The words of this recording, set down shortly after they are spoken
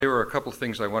There were a couple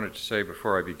things I wanted to say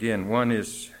before I begin. One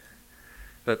is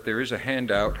that there is a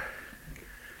handout,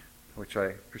 which I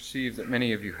perceive that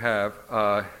many of you have.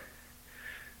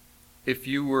 If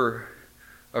you were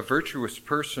a virtuous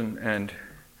person and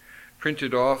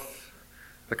printed off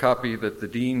the copy that the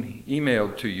dean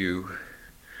emailed to you,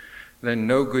 then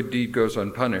no good deed goes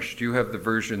unpunished. You have the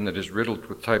version that is riddled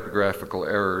with typographical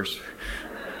errors.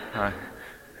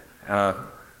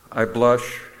 I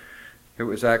blush. It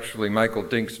was actually Michael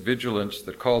Dink's vigilance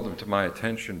that called them to my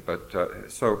attention, but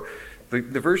so the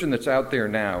version that's out there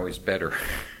now is better.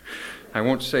 I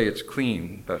won't say it's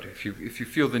clean, but if you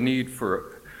feel the need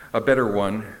for a better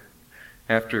one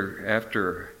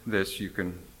after this, you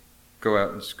can go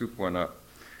out and scoop one up.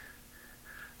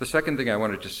 The second thing I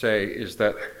wanted to say is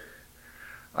that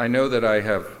I know that I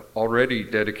have already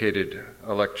dedicated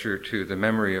a lecture to the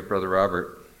memory of Brother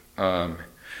Robert,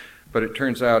 but it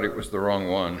turns out it was the wrong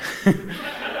one.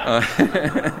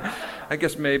 I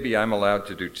guess maybe I'm allowed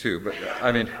to do two, but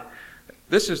I mean,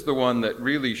 this is the one that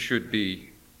really should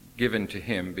be given to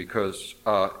him because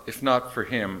if not for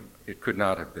him, it could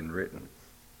not have been written.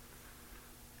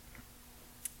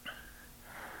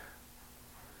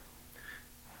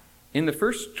 In the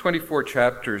first 24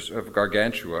 chapters of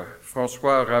Gargantua,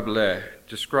 François Rabelais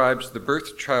describes the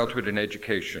birth, childhood, and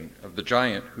education of the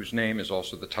giant whose name is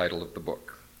also the title of the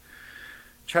book.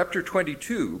 Chapter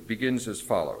 22 begins as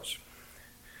follows.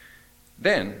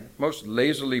 Then, most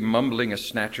lazily mumbling a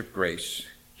snatch of grace,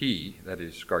 he, that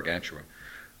is Gargantua,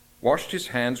 washed his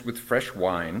hands with fresh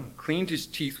wine, cleaned his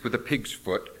teeth with a pig's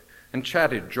foot, and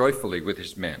chatted joyfully with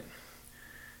his men.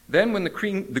 Then, when the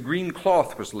green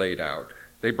cloth was laid out,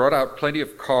 they brought out plenty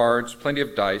of cards, plenty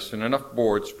of dice, and enough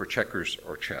boards for checkers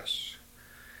or chess.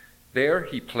 There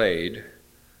he played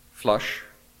flush,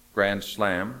 grand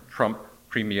slam, trump,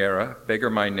 Premiera, Beggar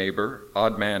My Neighbor,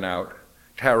 Odd Man Out,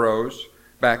 tarots,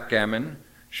 backgammon,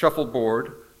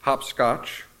 shuffleboard,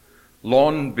 hopscotch,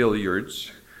 lawn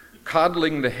billiards,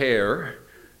 coddling the hare,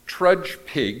 trudge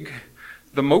pig,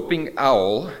 the moping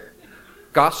owl,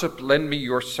 gossip lend me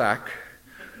your sack,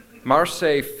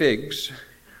 Marseille figs,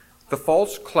 the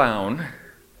false clown,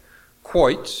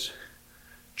 quoits,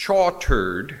 chaw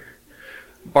turd,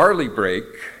 barley break,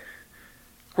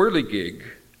 whirligig,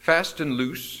 fast and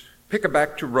loose,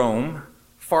 pick-a-back to Rome,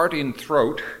 fart in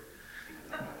throat,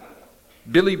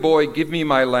 Billy boy give me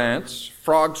my lance,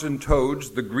 frogs and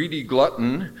toads, the greedy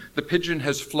glutton, the pigeon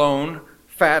has flown,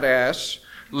 fat ass,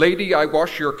 lady I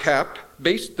wash your cap,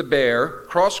 baste the bear,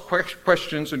 cross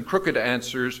questions and crooked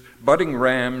answers, budding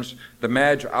rams, the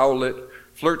madge owlet,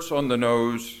 flirts on the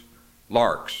nose,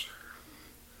 larks.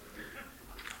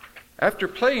 After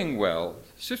playing well,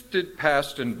 sifted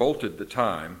past and bolted the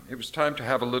time, it was time to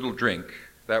have a little drink.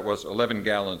 That was 11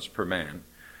 gallons per man.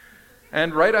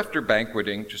 And right after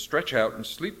banqueting, to stretch out and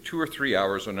sleep 2 or 3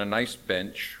 hours on a nice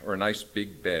bench or a nice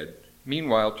big bed,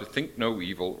 meanwhile to think no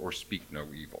evil or speak no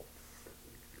evil.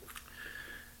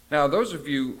 Now, those of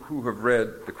you who have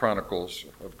read the chronicles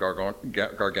of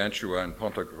Gargantua and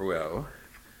Pantagruel,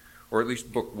 or at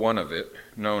least book one of it,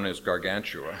 known as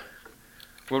Gargantua,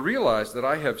 will realize that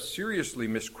I have seriously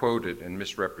misquoted and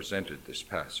misrepresented this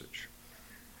passage.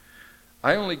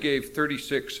 I only gave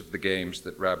 36 of the games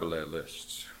that Rabelais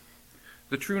lists.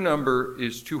 The true number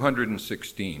is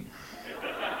 216.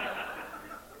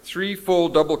 3 full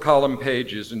double-column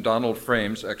pages in Donald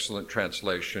Frame's excellent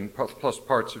translation, plus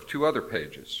parts of 2 other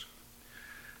pages.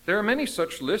 There are many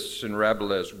such lists in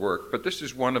Rabelais' work, but this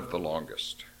is one of the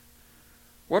longest.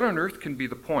 What on earth can be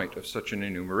the point of such an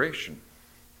enumeration?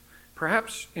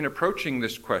 Perhaps in approaching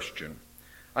this question,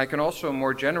 I can also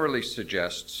more generally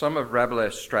suggest some of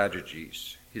Rabelais'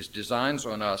 strategies, his designs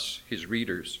on us, his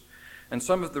readers, and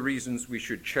some of the reasons we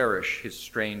should cherish his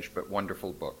strange but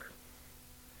wonderful book.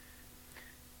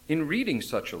 In reading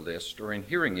such a list, or in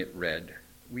hearing it read,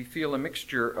 we feel a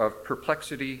mixture of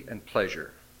perplexity and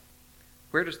pleasure.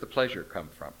 Where does the pleasure come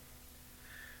from?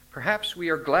 Perhaps we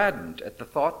are gladdened at the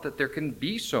thought that there can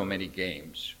be so many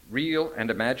games, real and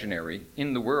imaginary,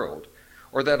 in the world,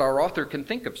 or that our author can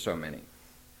think of so many.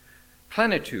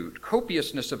 Plenitude,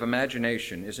 copiousness of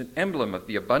imagination is an emblem of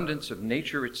the abundance of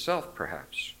nature itself,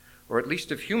 perhaps, or at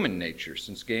least of human nature,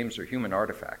 since games are human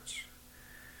artifacts.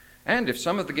 And if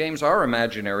some of the games are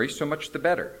imaginary, so much the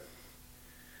better.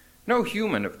 No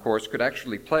human, of course, could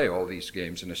actually play all these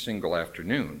games in a single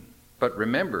afternoon, but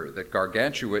remember that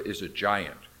Gargantua is a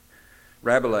giant.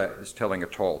 Rabelais is telling a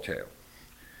tall tale.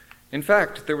 In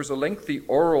fact, there was a lengthy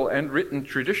oral and written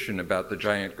tradition about the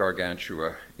giant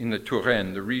Gargantua in the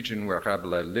Touraine, the region where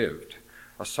Rabelais lived,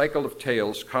 a cycle of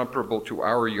tales comparable to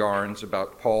our yarns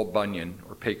about Paul Bunyan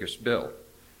or Pecos Bill.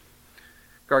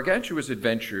 Gargantua's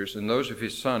adventures and those of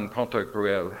his son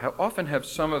Pantagruel often have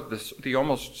some of the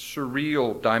almost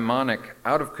surreal, daimonic,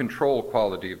 out-of-control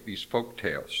quality of these folk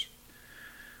tales.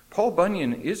 Paul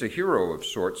Bunyan is a hero of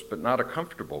sorts, but not a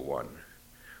comfortable one.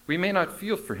 We may not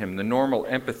feel for him the normal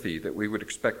empathy that we would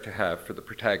expect to have for the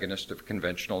protagonist of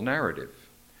conventional narrative.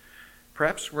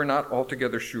 Perhaps we're not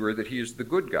altogether sure that he is the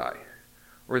good guy,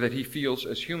 or that he feels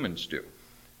as humans do.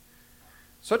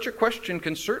 Such a question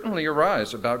can certainly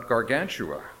arise about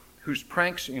Gargantua, whose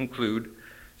pranks include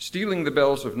stealing the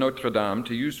bells of Notre Dame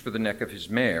to use for the neck of his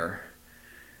mare,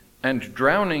 and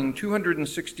drowning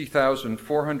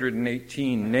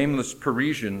 260,418 nameless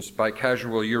Parisians by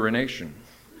casual urination.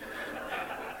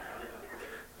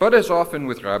 But as often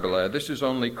with Rabelais, this is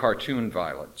only cartoon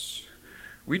violence.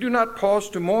 We do not pause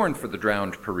to mourn for the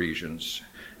drowned Parisians,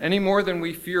 any more than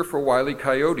we fear for Wile E.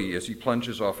 Coyote as he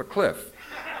plunges off a cliff.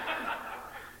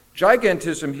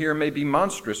 Gigantism here may be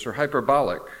monstrous or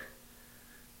hyperbolic,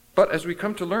 but as we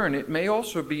come to learn, it may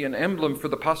also be an emblem for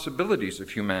the possibilities of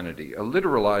humanity, a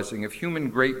literalizing of human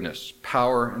greatness,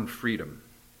 power, and freedom.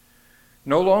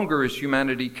 No longer is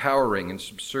humanity cowering and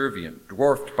subservient,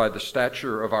 dwarfed by the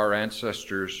stature of our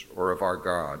ancestors or of our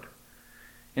God.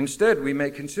 Instead, we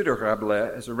may consider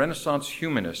Rabelais as a Renaissance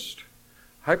humanist,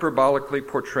 hyperbolically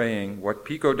portraying what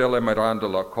Pico della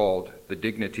Mirandola called the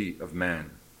dignity of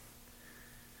man.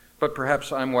 But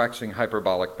perhaps I'm waxing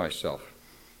hyperbolic myself.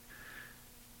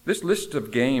 This list of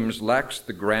games lacks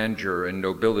the grandeur and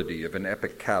nobility of an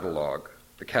epic catalog,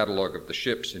 the catalog of the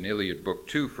ships in Iliad Book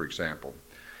 2, for example.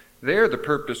 There, the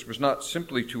purpose was not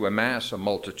simply to amass a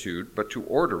multitude, but to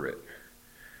order it.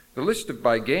 The list of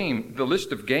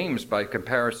games, by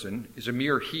comparison, is a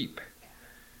mere heap.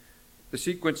 The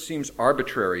sequence seems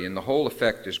arbitrary, and the whole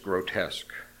effect is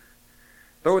grotesque.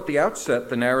 Though at the outset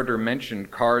the narrator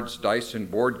mentioned cards, dice, and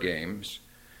board games,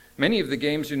 many of the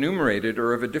games enumerated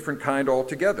are of a different kind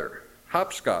altogether.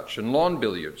 Hopscotch and lawn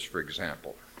billiards, for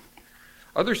example.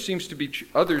 Others seem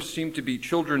to be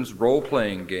children's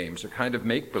role-playing games, a kind of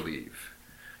make-believe.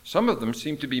 Some of them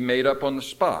seem to be made up on the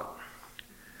spot.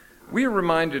 We are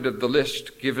reminded of the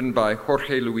list given by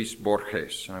Jorge Luis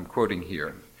Borges, I'm quoting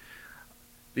here.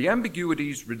 The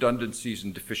ambiguities, redundancies,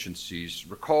 and deficiencies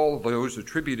recall those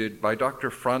attributed by Dr.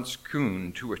 Franz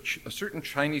Kuhn to a certain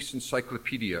Chinese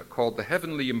encyclopedia called the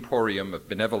Heavenly Emporium of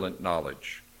Benevolent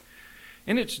Knowledge.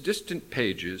 In its distant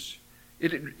pages,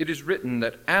 it is written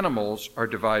that animals are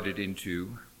divided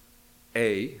into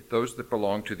A, those that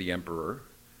belong to the emperor,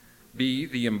 B,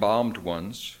 the embalmed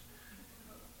ones,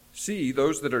 C,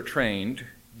 those that are trained,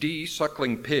 D,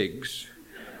 suckling pigs,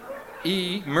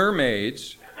 E,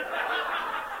 mermaids,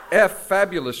 F,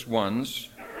 fabulous ones,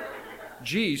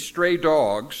 G, stray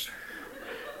dogs,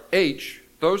 H,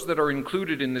 those that are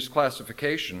included in this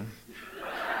classification,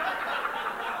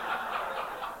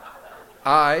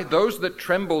 I, those that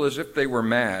tremble as if they were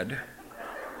mad,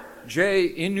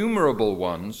 J, innumerable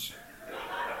ones,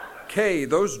 K,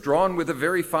 those drawn with a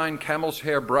very fine camel's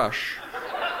hair brush,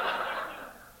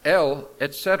 L,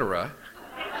 etc.,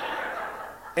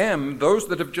 M, those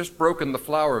that have just broken the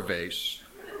flower vase,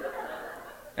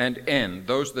 and N,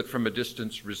 those that from a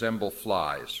distance resemble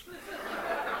flies.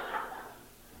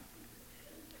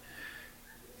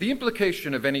 The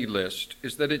implication of any list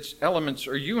is that its elements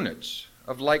are units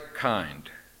of like kind.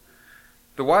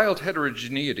 The wild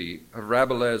heterogeneity of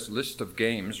Rabelais' list of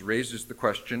games raises the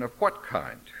question of what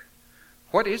kind?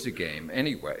 What is a game,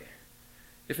 anyway?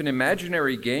 If an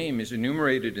imaginary game is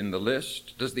enumerated in the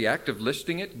list, does the act of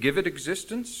listing it give it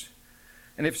existence?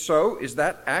 And if so, is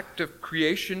that act of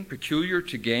creation peculiar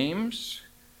to games?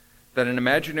 That an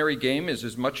imaginary game is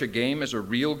as much a game as a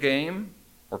real game?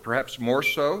 Or perhaps more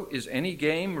so, is any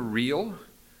game real?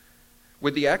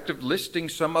 Would the act of listing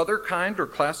some other kind or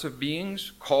class of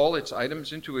beings call its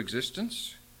items into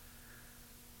existence?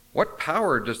 What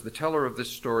power does the teller of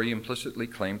this story implicitly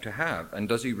claim to have? And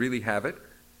does he really have it?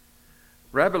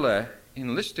 Rabelais,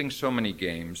 in listing so many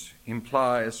games,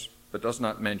 implies but does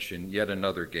not mention yet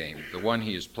another game, the one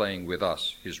he is playing with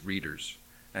us, his readers,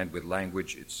 and with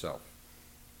language itself.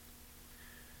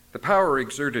 The power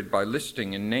exerted by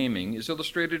listing and naming is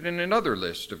illustrated in another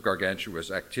list of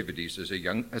Gargantua's activities as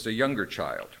a younger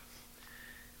child.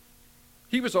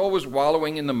 He was always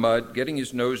wallowing in the mud, getting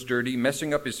his nose dirty,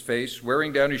 messing up his face,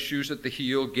 wearing down his shoes at the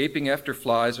heel, gaping after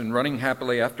flies, and running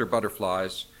happily after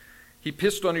butterflies. He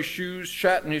pissed on his shoes,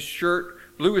 shat in his shirt,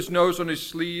 blew his nose on his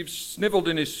sleeves, sniveled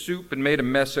in his soup, and made a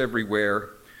mess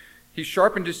everywhere. He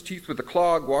sharpened his teeth with a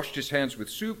clog, washed his hands with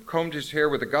soup, combed his hair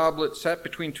with a goblet, sat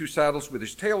between two saddles with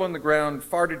his tail on the ground,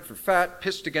 farted for fat,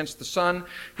 pissed against the sun,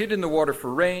 hid in the water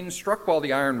for rain, struck while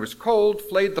the iron was cold,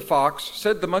 flayed the fox,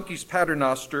 said the monkey's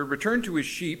paternoster, returned to his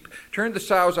sheep, turned the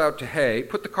sows out to hay,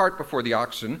 put the cart before the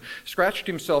oxen, scratched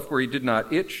himself where he did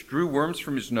not itch, drew worms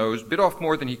from his nose, bit off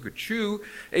more than he could chew,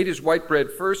 ate his white bread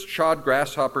first, shod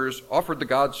grasshoppers, offered the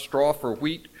gods straw for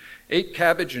wheat, ate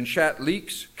cabbage and shat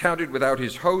leeks, counted without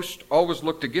his host, always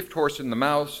looked a gift horse in the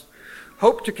mouth,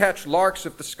 hoped to catch larks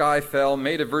if the sky fell,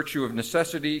 made a virtue of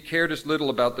necessity, cared as little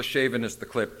about the shaven as the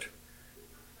clipped.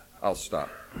 I'll stop.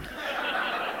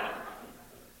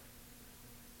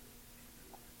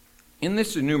 In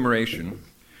this enumeration,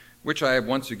 which I have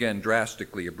once again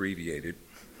drastically abbreviated,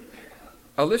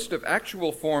 a list of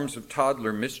actual forms of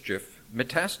toddler mischief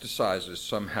metastasizes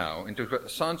somehow into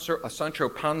a Sancho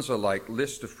Panza-like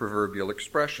list of proverbial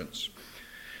expressions.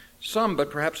 Some,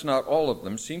 but perhaps not all of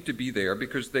them, seem to be there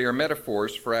because they are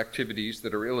metaphors for activities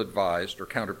that are ill-advised or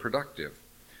counterproductive.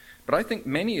 But I think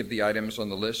many of the items on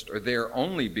the list are there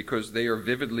only because they are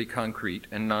vividly concrete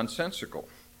and nonsensical.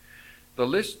 The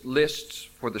list lists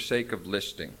for the sake of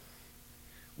listing.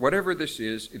 Whatever this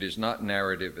is, it is not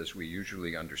narrative as we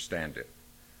usually understand it.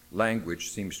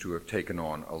 Language seems to have taken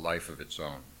on a life of its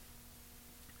own.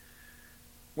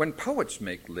 When poets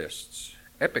make lists,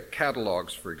 epic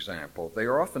catalogues, for example, they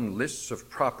are often lists of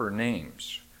proper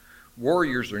names.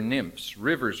 Warriors or nymphs,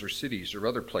 rivers or cities or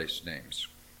other place names.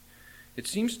 It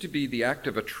seems to be the act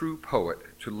of a true poet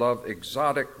to love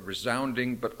exotic,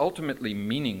 resounding, but ultimately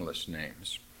meaningless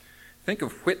names. Think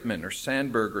of Whitman or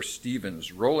Sandburg or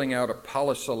Stevens rolling out a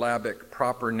polysyllabic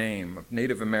proper name of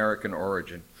Native American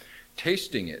origin,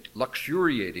 tasting it,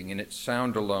 luxuriating in its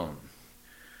sound alone.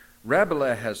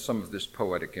 Rabelais has some of this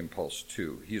poetic impulse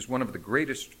too. He is one of the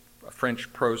greatest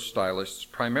French prose stylists,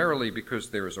 primarily because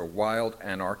there is a wild,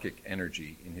 anarchic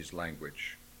energy in his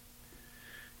language.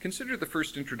 Consider the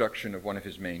first introduction of one of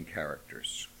his main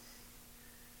characters.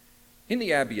 In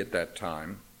the abbey at that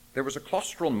time, there was a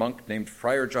claustral monk named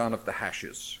Friar John of the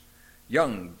Hashes,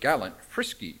 young, gallant,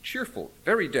 frisky, cheerful,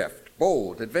 very deft,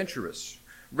 bold, adventurous,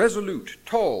 resolute,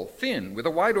 tall, thin, with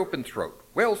a wide-open throat,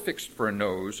 well fixed for a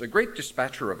nose, a great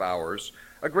dispatcher of hours,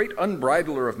 a great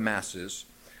unbridler of masses,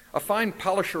 a fine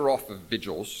polisher off of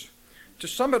vigils. To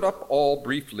sum it up all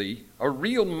briefly, a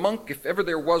real monk if ever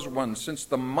there was one since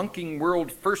the monking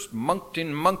world first monked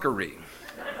in monkery.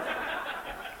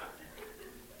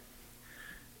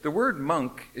 The word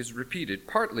monk is repeated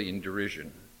partly in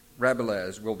derision. Rabelais,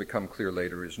 as will become clear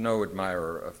later, is no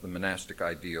admirer of the monastic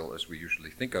ideal as we usually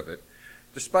think of it,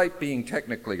 despite being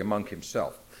technically a monk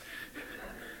himself.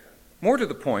 More to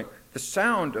the point, the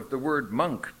sound of the word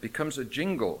monk becomes a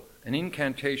jingle, an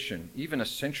incantation, even a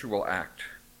sensual act.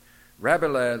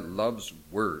 Rabelais loves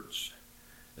words,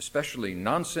 especially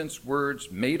nonsense words,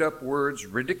 made-up words,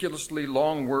 ridiculously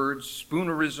long words,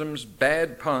 spoonerisms,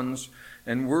 bad puns,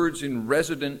 and words in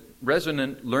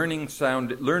resonant,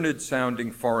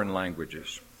 learned-sounding foreign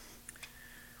languages.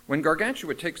 When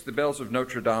Gargantua takes the bells of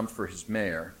Notre Dame for his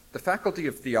mayor, the Faculty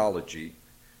of Theology,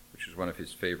 which is one of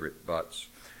his favorite butts,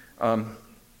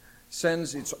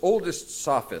 sends its oldest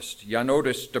sophist,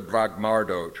 Janodis de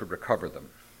Bragmardo, to recover them.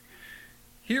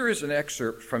 Here is an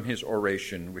excerpt from his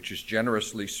oration, which is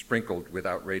generously sprinkled with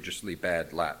outrageously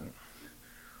bad Latin.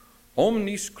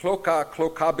 Omnis cloca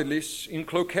clocabilis in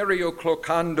clocerio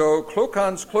clocando,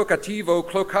 clocans clocativo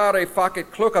clocare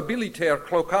facet clocabiliter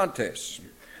clocantes.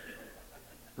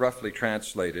 Roughly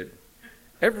translated,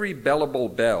 every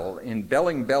bellable bell in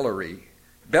belling bellery,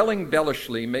 belling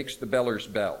bellishly makes the bellers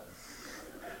bell.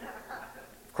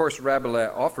 Of course, Rabelais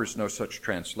offers no such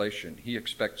translation. He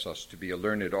expects us to be a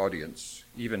learned audience,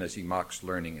 even as he mocks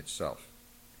learning itself.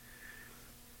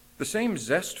 The same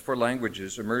zest for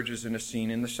languages emerges in a scene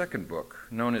in the second book,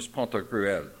 known as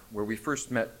Pantagruel, where we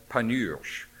first met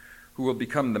Panurge, who will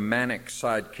become the manic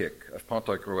sidekick of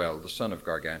Pantagruel, the son of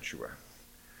Gargantua.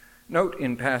 Note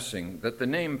in passing that the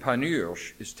name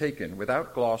Panurge is taken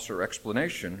without gloss or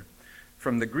explanation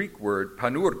from the Greek word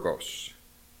panurgos,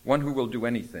 one who will do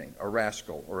anything, a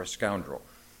rascal or a scoundrel.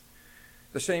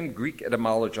 The same Greek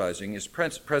etymologizing is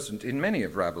present in many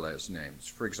of Rabelais' names.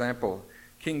 For example,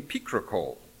 King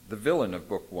Picrocole, the villain of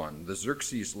Book One, the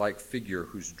Xerxes-like figure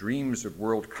whose dreams of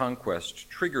world conquest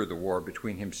trigger the war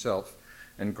between himself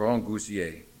and Grand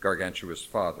Gousier, Gargantua's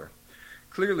father.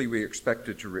 Clearly, we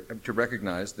expected to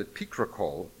recognize that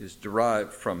Picrocole is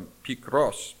derived from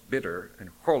pikros, bitter, and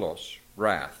cholos,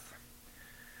 wrath.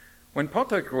 When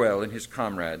Pantagruel and his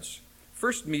comrades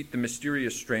first meet the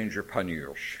mysterious stranger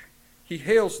Panurge, he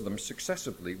hails them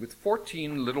successively with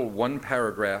 14 little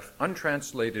one-paragraph,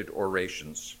 untranslated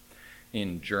orations,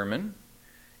 in German,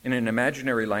 in an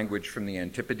imaginary language from the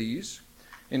Antipodes,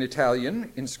 in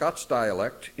Italian, in Scots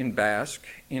dialect, in Basque,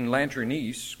 in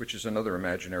Lanternese, which is another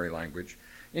imaginary language,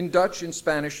 in Dutch, in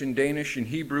Spanish, in Danish, in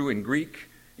Hebrew, in Greek,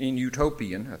 in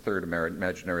Utopian, a third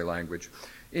imaginary language,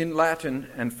 in Latin,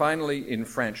 and finally in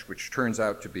French, which turns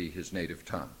out to be his native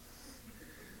tongue.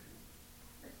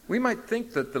 We might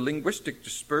think that the linguistic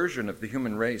dispersion of the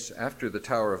human race after the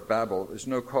Tower of Babel is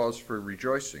no cause for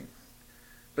rejoicing,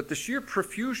 but the sheer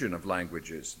profusion of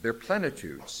languages, their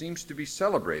plenitude, seems to be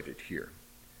celebrated here.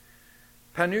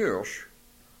 Panurge,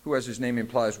 who, as his name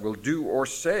implies, will do or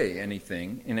say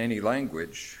anything in any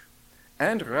language,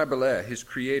 and Rabelais, his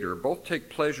creator, both take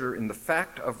pleasure in the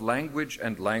fact of language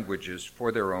and languages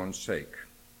for their own sake.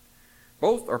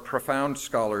 Both are profound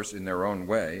scholars in their own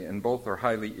way, and both are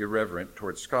highly irreverent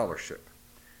towards scholarship.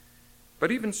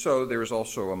 But even so, there is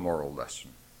also a moral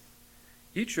lesson.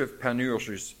 Each of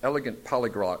Panurge's elegant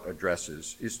polyglot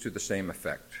addresses is to the same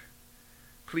effect.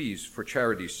 Please, for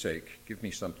charity's sake, give me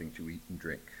something to eat and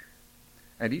drink.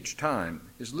 And each time,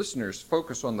 his listeners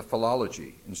focus on the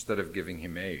philology instead of giving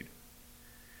him aid.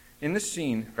 In this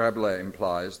scene, Rabelais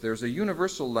implies, there's a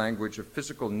universal language of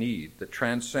physical need that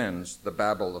transcends the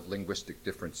babble of linguistic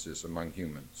differences among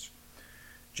humans.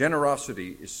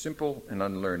 Generosity is simple and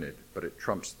unlearned, but it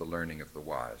trumps the learning of the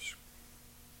wise.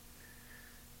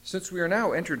 Since we are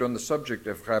now entered on the subject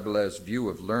of Rabelais' view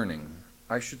of learning,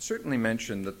 I should certainly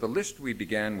mention that the list we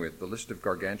began with, the list of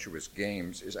Gargantua's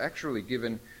games, is actually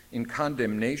given in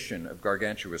condemnation of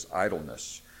Gargantua's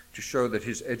idleness, to show that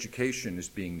his education is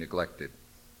being neglected.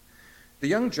 The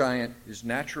young giant is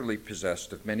naturally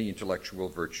possessed of many intellectual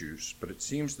virtues, but it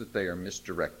seems that they are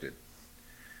misdirected.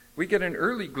 We get an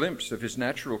early glimpse of his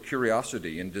natural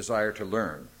curiosity and desire to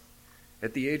learn.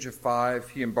 At the age of 5,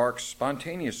 he embarks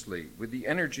spontaneously, with the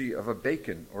energy of a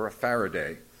Bacon or a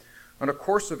Faraday, on a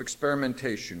course of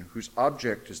experimentation whose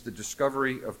object is the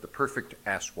discovery of the perfect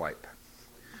asswipe.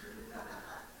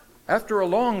 After a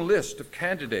long list of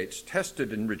candidates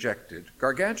tested and rejected,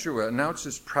 Gargantua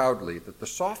announces proudly that the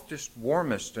softest,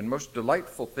 warmest, and most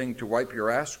delightful thing to wipe your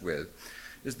ass with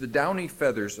is the downy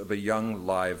feathers of a young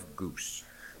live goose.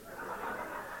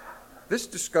 This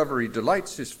discovery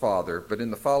delights his father, but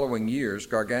in the following years,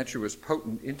 Gargantua's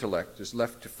potent intellect is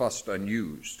left to fuss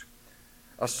unused.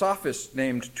 A sophist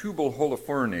named Tubal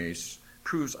Holofernes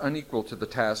proves unequal to the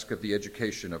task of the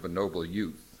education of a noble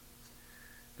youth.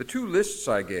 The two lists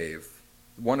I gave,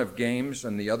 one of games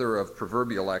and the other of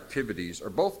proverbial activities,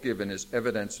 are both given as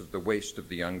evidence of the waste of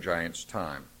the young giant's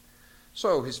time.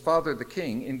 So his father, the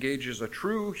king, engages a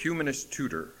true humanist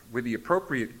tutor with the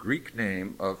appropriate Greek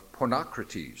name of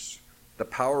Ponocrates, the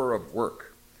power of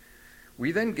work.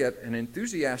 We then get an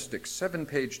enthusiastic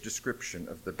 7-page description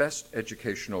of the best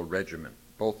educational regimen,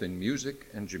 both in music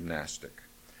and gymnastic.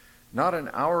 Not an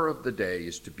hour of the day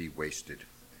is to be wasted.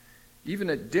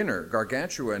 Even at dinner,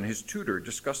 Gargantua and his tutor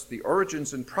discuss the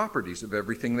origins and properties of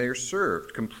everything they are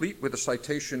served, complete with a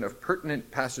citation of pertinent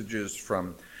passages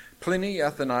from Pliny,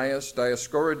 Athenaeus,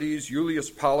 Dioscorides, Julius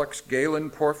Pollux,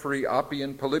 Galen, Porphyry,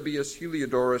 Oppian, Polybius,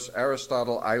 Heliodorus,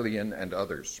 Aristotle, Aelian, and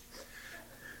others.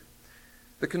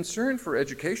 The concern for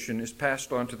education is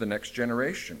passed on to the next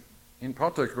generation. In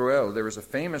Pantagruel, there is a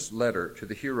famous letter to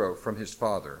the hero from his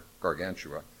father,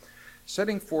 Gargantua,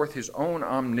 setting forth his own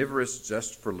omnivorous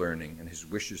zest for learning and his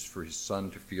wishes for his son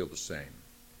to feel the same.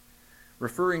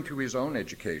 Referring to his own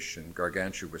education,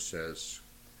 Gargantua says,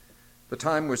 "The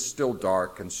time was still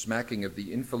dark and smacking of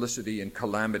the infelicity and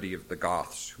calamity of the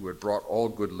Goths, who had brought all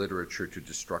good literature to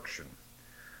destruction.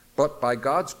 But by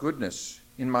God's goodness,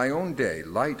 in my own day,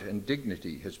 light and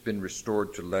dignity has been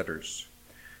restored to letters.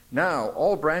 Now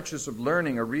all branches of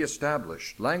learning are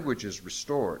reestablished, languages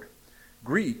restored.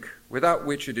 Greek, without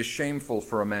which it is shameful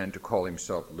for a man to call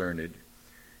himself learned,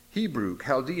 Hebrew,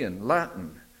 Chaldean,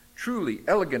 Latin, truly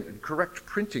elegant and correct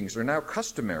printings are now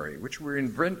customary, which were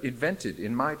invented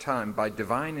in my time by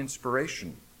divine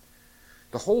inspiration.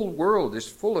 The whole world is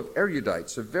full of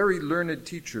erudites, of very learned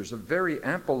teachers, of very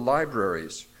ample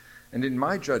libraries, and in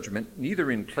my judgment,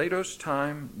 neither in Plato's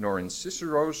time, nor in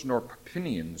Cicero's, nor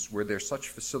Papinian's were there such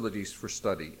facilities for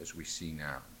study as we see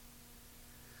now.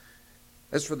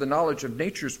 As for the knowledge of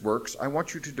nature's works, I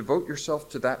want you to devote yourself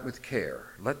to that with care.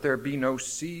 Let there be no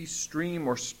sea, stream,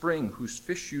 or spring whose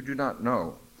fish you do not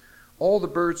know. All the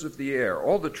birds of the air,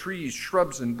 all the trees,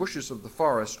 shrubs, and bushes of the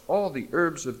forest, all the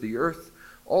herbs of the earth,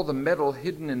 all the metal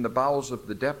hidden in the bowels of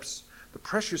the depths, the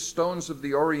precious stones of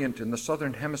the Orient and the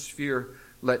southern hemisphere,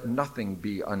 let nothing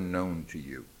be unknown to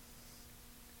you."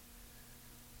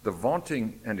 The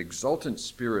vaunting and exultant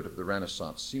spirit of the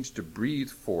Renaissance seems to breathe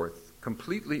forth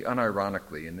completely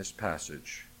unironically in this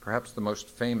passage perhaps the most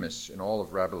famous in all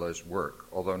of Rabelais' work,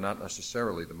 although not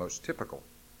necessarily the most typical.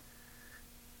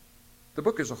 The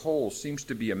book as a whole seems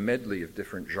to be a medley of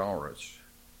different genres,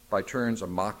 by turns a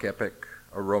mock epic,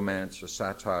 a romance, a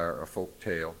satire, a folk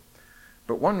tale.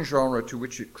 But one genre to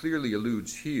which it clearly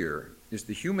alludes here is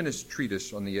the humanist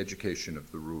treatise on the education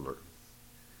of the ruler.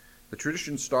 The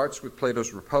tradition starts with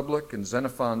Plato's Republic and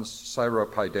Xenophon's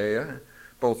Cyropaideia,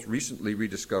 both recently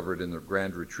rediscovered in the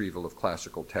grand retrieval of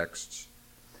classical texts.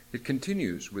 It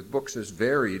continues with books as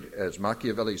varied as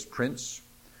Machiavelli's Prince,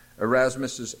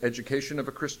 Erasmus's Education of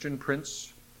a Christian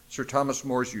Prince, Sir Thomas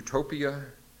More's Utopia,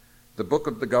 The Book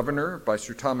of the Governor by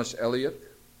Sir Thomas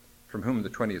Eliot, from whom the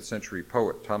 20th century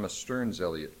poet Thomas Stearns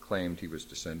Eliot claimed he was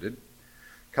descended,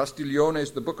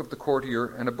 Castiglione's The Book of the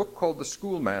Courtier, and a book called The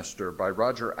Schoolmaster by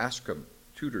Roger Ascham,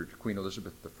 tutor to Queen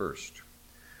Elizabeth I.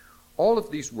 All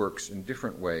of these works, in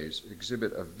different ways,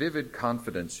 exhibit a vivid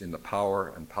confidence in the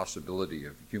power and possibility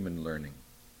of human learning.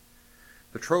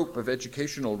 The trope of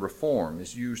educational reform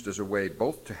is used as a way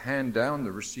both to hand down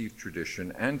the received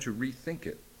tradition and to rethink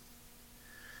it.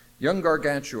 Young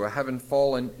Gargantua, having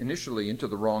fallen initially into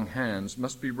the wrong hands,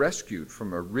 must be rescued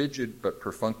from a rigid but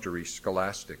perfunctory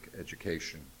scholastic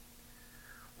education.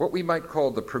 What we might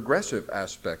call the progressive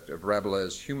aspect of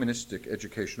Rabelais' humanistic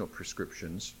educational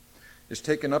prescriptions is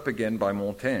taken up again by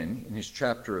Montaigne in his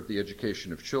chapter of the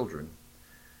education of children,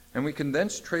 and we can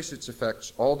thence trace its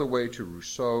effects all the way to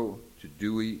Rousseau, to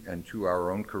Dewey, and to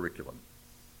our own curriculum.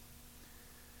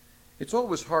 It's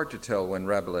always hard to tell when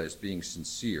Rabelais is being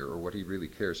sincere or what he really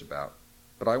cares about,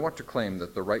 but I want to claim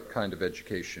that the right kind of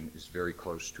education is very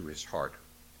close to his heart.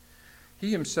 He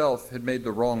himself had made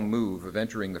the wrong move of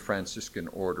entering the Franciscan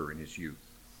order in his youth.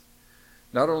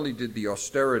 Not only did the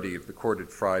austerity of the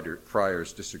courted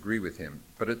friars disagree with him,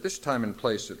 but at this time and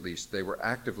place at least, they were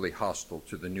actively hostile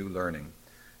to the new learning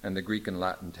and the Greek and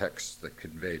Latin texts that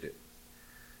conveyed it.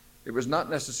 It was not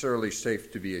necessarily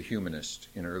safe to be a humanist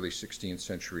in early 16th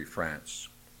century France.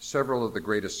 Several of the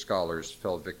greatest scholars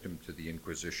fell victim to the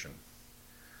Inquisition.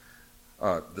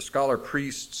 The scholar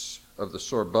priests of the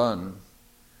Sorbonne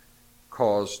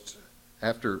caused,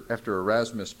 after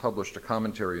Erasmus published a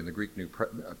commentary in the Greek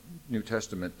New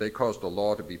Testament, they caused a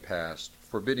law to be passed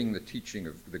forbidding the teaching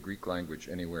of the Greek language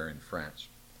anywhere in France.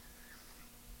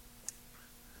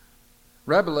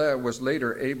 Rabelais was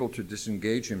later able to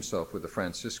disengage himself with the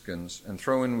Franciscans and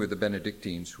throw in with the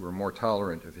Benedictines, who were more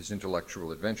tolerant of his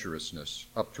intellectual adventurousness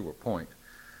up to a point.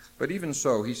 But even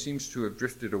so, he seems to have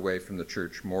drifted away from the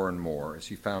church more and more as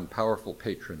he found powerful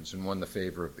patrons and won the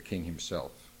favor of the king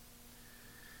himself.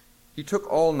 He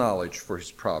took all knowledge for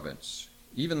his province,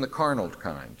 even the carnal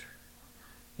kind.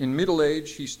 In middle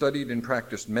age, he studied and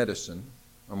practiced medicine,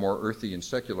 a more earthy and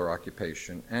secular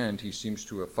occupation, and he seems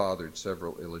to have fathered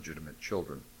several illegitimate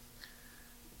children.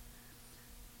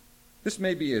 This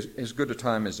may be as good a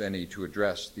time as any to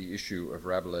address the issue of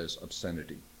Rabelais'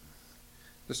 obscenity.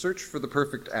 The search for the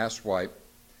perfect asswipe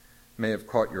may have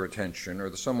caught your attention, or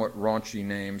the somewhat raunchy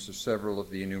names of several of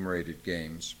the enumerated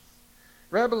games.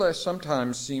 Rabelais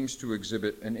sometimes seems to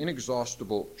exhibit an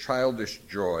inexhaustible childish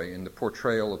joy in the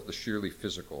portrayal of the sheerly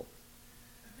physical.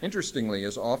 Interestingly,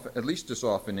 at least as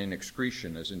often in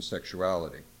excretion as in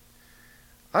sexuality.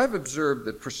 I've observed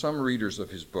that for some readers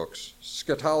of his books,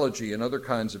 scatology and other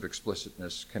kinds of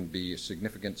explicitness can be a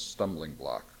significant stumbling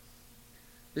block.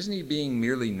 Isn't he being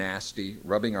merely nasty,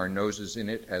 rubbing our noses in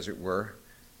it, as it were?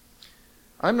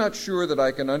 I'm not sure that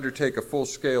I can undertake a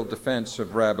full-scale defense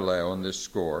of Rabelais on this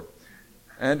score,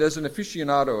 and as an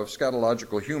aficionado of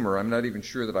scatological humor, I'm not even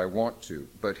sure that I want to,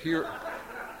 but here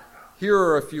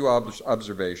are a few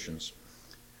observations.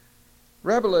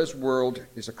 Rabelais' world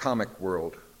is a comic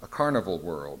world, a carnival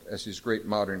world, as his great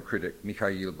modern critic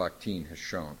Mikhail Bakhtin has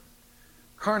shown.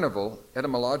 Carnival,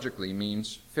 etymologically,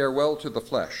 means farewell to the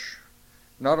flesh,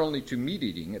 not only to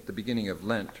meat-eating at the beginning of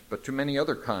Lent, but to many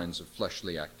other kinds of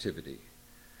fleshly activity.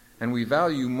 And we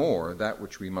value more that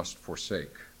which we must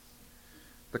forsake.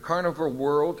 The carnival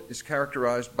world is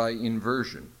characterized by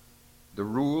inversion. The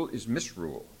rule is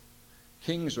misrule.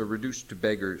 Kings are reduced to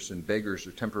beggars, and beggars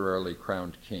are temporarily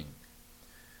crowned king.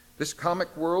 This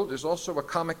comic world is also a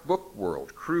comic book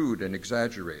world, crude and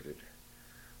exaggerated.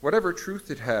 Whatever truth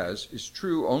it has is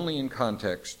true only in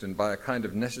context and by a kind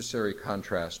of necessary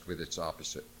contrast with its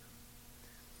opposite.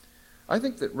 I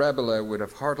think that Rabelais would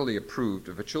have heartily approved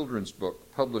of a children's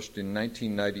book published in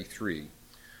 1993,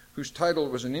 whose title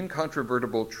was an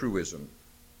incontrovertible truism: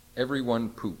 Everyone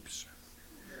Poops.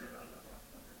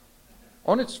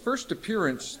 On its first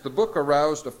appearance, the book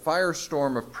aroused a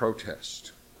firestorm of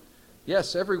protest.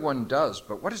 Yes, everyone does,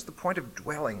 but what is the point of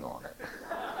dwelling on it?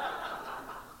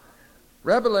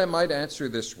 Rabelais might answer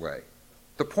this way: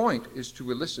 The point is to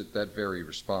elicit that very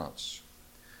response.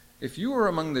 If you are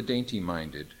among the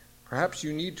dainty-minded, perhaps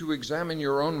you need to examine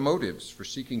your own motives for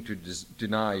seeking to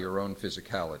deny your own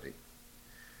physicality.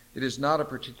 It is not a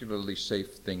particularly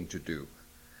safe thing to do.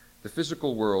 The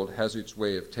physical world has its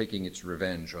way of taking its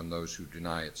revenge on those who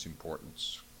deny its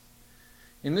importance.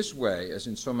 In this way, as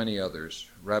in so many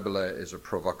others, Rabelais is a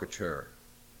provocateur.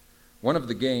 One of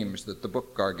the games that the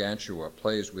book Gargantua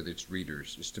plays with its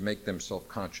readers is to make them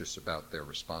self-conscious about their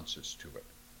responses to it.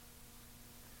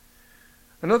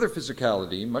 Another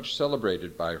physicality, much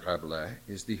celebrated by Rabelais,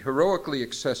 is the heroically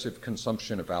excessive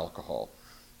consumption of alcohol.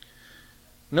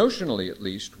 Notionally, at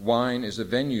least, wine is a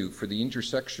venue for the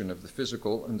intersection of the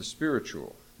physical and the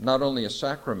spiritual, not only a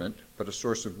sacrament, but a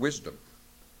source of wisdom.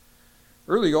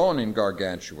 Early on in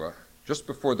Gargantua, just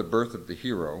before the birth of the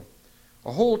hero,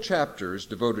 a whole chapter is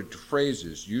devoted to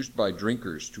phrases used by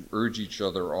drinkers to urge each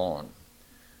other on.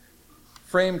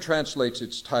 Frame translates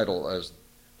its title as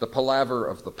The Palaver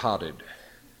of the Potted.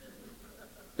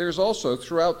 There's also,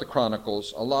 throughout the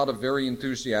Chronicles, a lot of very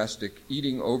enthusiastic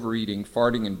eating, overeating,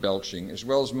 farting, and belching, as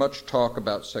well as much talk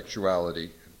about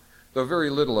sexuality, though very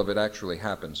little of it actually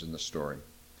happens in the story.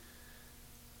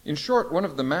 In short, one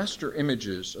of the master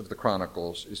images of the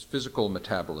Chronicles is physical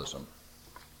metabolism.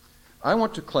 I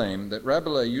want to claim that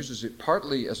Rabelais uses it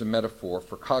partly as a metaphor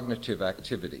for cognitive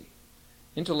activity,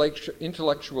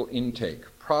 intellectual intake,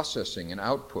 processing and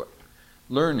output,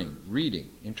 learning,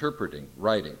 reading, interpreting,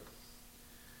 writing.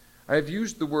 I have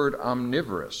used the word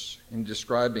omnivorous in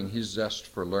describing his zest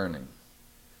for learning.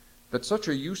 That such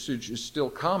a usage is still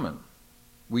common,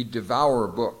 we devour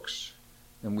books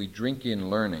and we drink in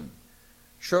learning,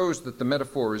 shows that the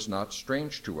metaphor is not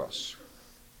strange to us.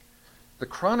 The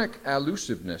chronic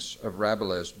allusiveness of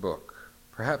Rabelais' book,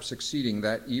 perhaps exceeding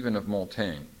that even of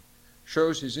Montaigne,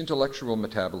 shows his intellectual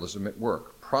metabolism at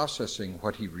work, processing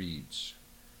what he reads.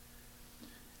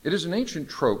 It is an ancient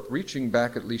trope reaching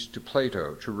back at least to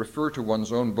Plato to refer to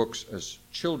one's own books as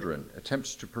children,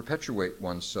 attempts to perpetuate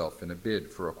oneself in a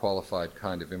bid for a qualified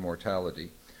kind of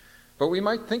immortality. But we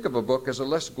might think of a book as a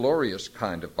less glorious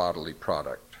kind of bodily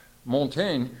product.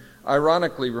 Montaigne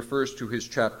ironically refers to his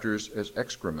chapters as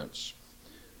excrements.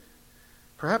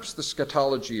 Perhaps the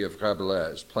scatology of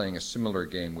Rabelais is playing a similar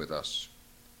game with us.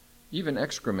 Even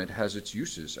excrement has its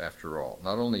uses, after all,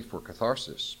 not only for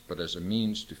catharsis, but as a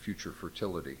means to future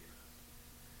fertility.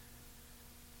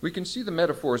 We can see the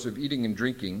metaphors of eating and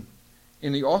drinking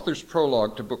in the author's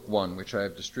prologue to Book 1, which I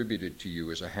have distributed to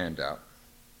you as a handout.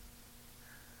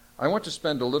 I want to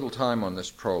spend a little time on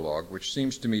this prologue, which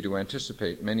seems to me to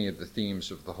anticipate many of the themes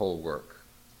of the whole work.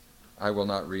 I will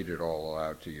not read it all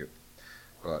aloud to you,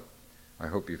 but I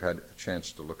hope you've had a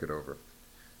chance to look it over.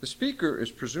 The speaker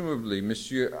is presumably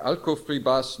Monsieur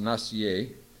Alcofribas Nassier,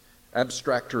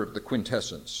 abstractor of the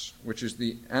Quintessence, which is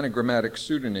the anagrammatic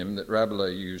pseudonym that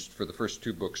Rabelais used for the first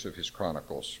two books of his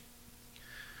Chronicles.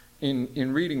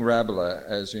 In reading Rabelais,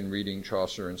 as in reading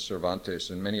Chaucer and Cervantes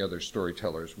and many other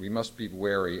storytellers, we must be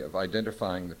wary of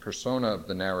identifying the persona of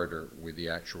the narrator with the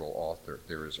actual author.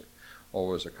 There is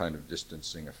always a kind of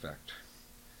distancing effect.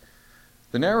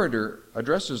 The narrator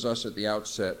addresses us at the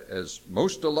outset as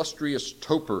most illustrious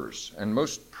topers and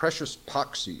most precious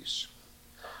poxies.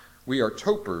 We are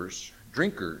topers,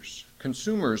 drinkers,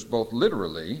 consumers both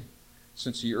literally,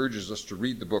 since he urges us to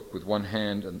read the book with one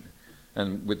hand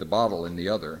and with the bottle in the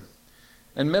other,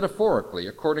 and metaphorically,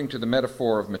 according to the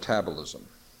metaphor of metabolism.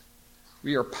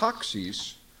 We are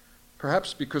poxies,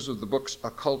 perhaps because of the book's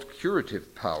occult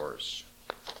curative powers.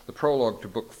 The prologue to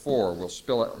Book 4 will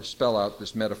spell out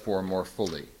this metaphor more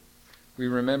fully. We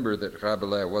remember that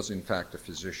Rabelais was in fact a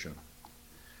physician.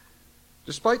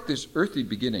 Despite this earthy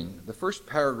beginning, the first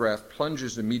paragraph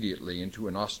plunges immediately into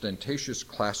an ostentatious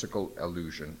classical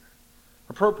allusion,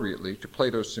 appropriately to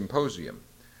Plato's Symposium,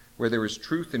 where there is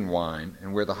truth in wine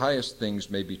and where the highest things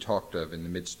may be talked of in the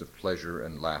midst of pleasure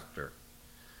and laughter.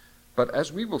 But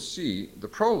as we will see, the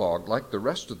prologue, like the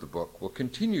rest of the book, will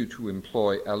continue to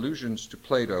employ allusions to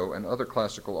Plato and other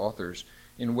classical authors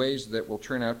in ways that will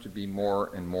turn out to be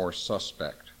more and more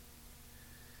suspect.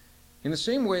 In the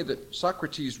same way that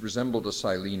Socrates resembled a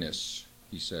Silenus,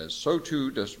 he says, so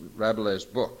too does Rabelais'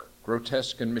 book,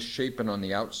 grotesque and misshapen on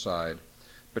the outside,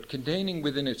 but containing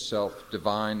within itself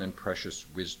divine and precious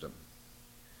wisdom.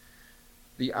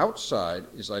 The outside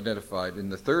is identified in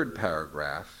the third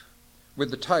paragraph with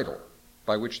the title,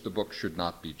 by which the book should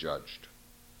not be judged.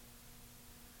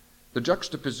 The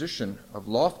juxtaposition of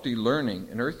lofty learning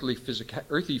and earthy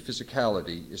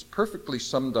physicality is perfectly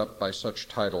summed up by such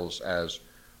titles as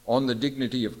On the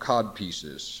Dignity of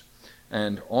Codpieces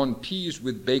and On Peas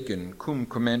with Bacon cum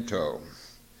commento.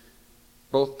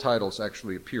 Both titles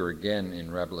actually appear again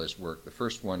in Rabelais' work, the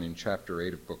first one in chapter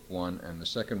 8 of book 1, and the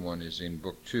second one is in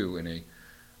book 2 in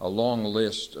a long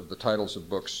list of the titles of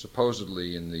books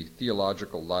supposedly in the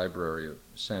theological library of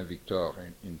Saint-Victor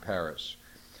in Paris,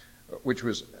 which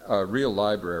was a real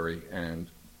library, and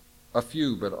a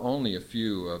few, but only a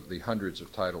few, of the hundreds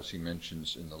of titles he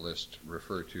mentions in the list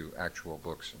refer to actual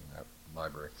books in that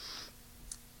library.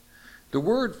 The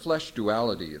word-flesh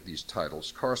duality of these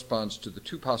titles corresponds to the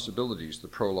two possibilities the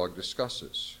prologue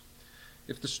discusses.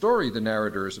 If the story the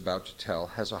narrator is about to tell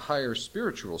has a higher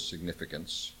spiritual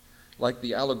significance, like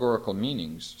the allegorical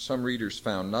meanings some readers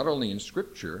found not only in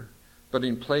Scripture, but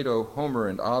in Plato, Homer,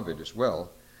 and Ovid as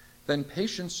well, then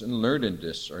patience and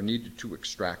learnedness are needed to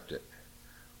extract it.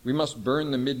 We must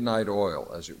burn the midnight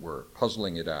oil, as it were,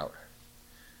 puzzling it out.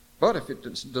 But if it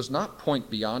does not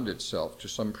point beyond itself to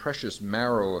some precious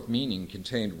marrow of meaning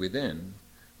contained within,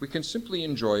 we can simply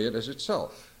enjoy it as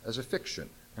itself, as a fiction,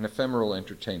 an ephemeral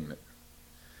entertainment.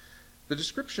 The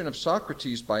description of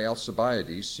Socrates by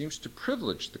Alcibiades seems to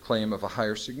privilege the claim of a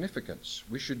higher significance.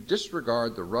 We should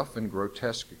disregard the rough and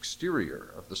grotesque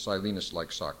exterior of the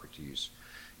Silenus-like Socrates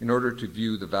in order to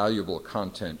view the valuable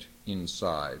content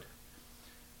inside.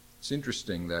 It's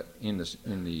interesting that in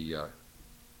the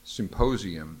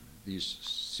symposium, these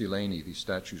Sileni, these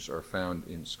statues, are found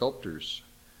in sculptors'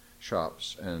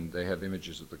 shops, and they have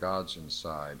images of the gods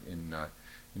inside. In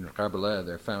Rabelais,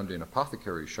 they're found in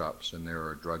apothecary shops, and there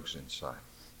are drugs inside.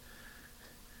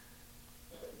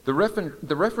 The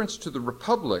reference to the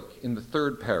Republic in the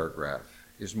third paragraph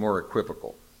is more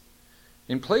equivocal.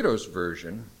 In Plato's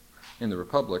version, in the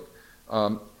Republic,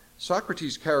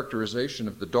 Socrates' characterization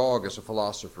of the dog as a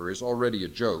philosopher is already a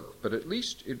joke, but at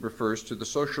least it refers to the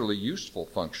socially useful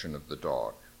function of the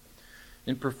dog.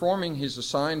 In performing his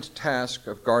assigned task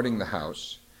of guarding the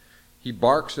house, he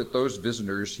barks at those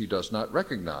visitors he does not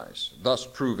recognize, thus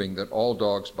proving that all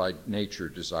dogs by nature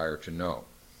desire to know.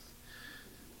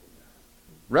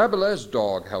 Rabelais'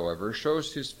 dog, however,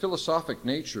 shows his philosophic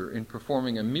nature in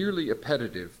performing a merely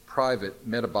appetitive, private,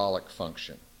 metabolic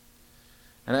function.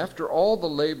 And after all the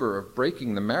labor of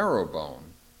breaking the marrow bone,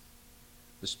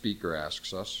 the speaker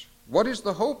asks us, what is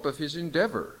the hope of his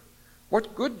endeavor?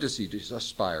 What good does he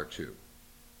aspire to?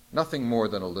 Nothing more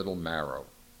than a little marrow.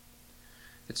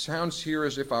 It sounds here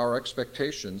as if our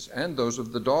expectations and those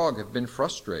of the dog have been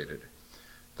frustrated.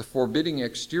 The forbidding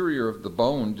exterior of the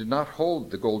bone did not hold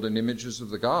the golden images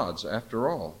of the gods after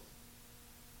all.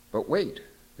 But wait.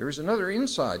 There is another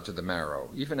inside to the marrow,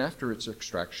 even after its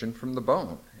extraction from the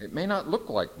bone. It may not look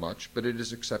like much, but it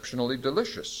is exceptionally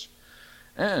delicious.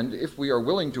 And if we are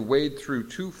willing to wade through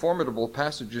two formidable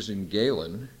passages in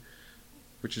Galen,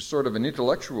 which is sort of an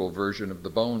intellectual version of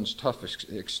the bone's tough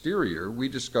exterior, we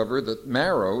discover that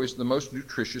marrow is the most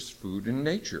nutritious food in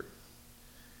nature.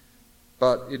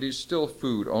 But it is still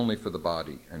food only for the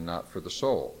body and not for the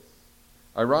soul.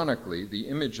 Ironically, the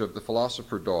image of the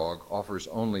philosopher dog offers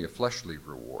only a fleshly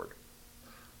reward.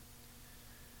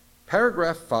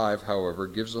 Paragraph 5, however,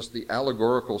 gives us the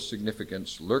allegorical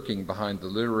significance lurking behind the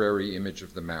literary image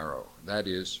of the marrow, that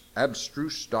is,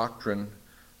 abstruse doctrine,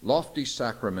 lofty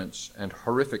sacraments, and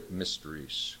horrific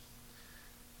mysteries.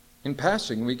 In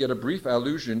passing, we get a brief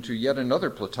allusion to yet another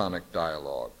Platonic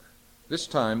dialogue, this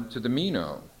time to the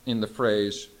Meno in the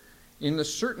phrase, in the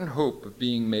certain hope of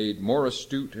being made more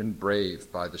astute and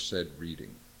brave by the said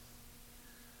reading.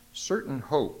 Certain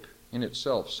hope in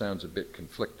itself sounds a bit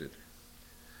conflicted.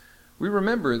 We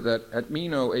remember that at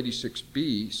Meno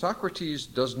 86b, Socrates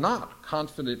does not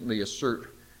confidently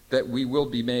assert that we will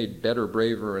be made better,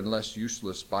 braver, and less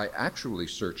useless by actually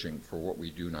searching for what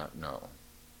we do not know.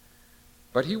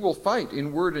 But he will fight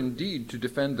in word and deed to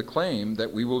defend the claim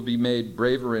that we will be made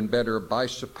braver and better by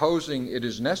supposing it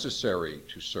is necessary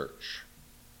to search.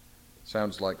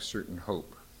 Sounds like certain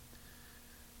hope.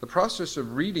 The process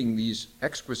of reading these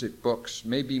exquisite books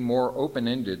may be more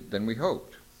open-ended than we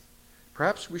hoped.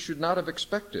 Perhaps we should not have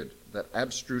expected that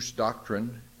abstruse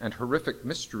doctrine and horrific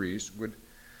mysteries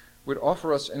would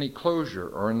offer us any closure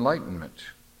or enlightenment.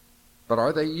 But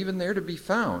are they even there to be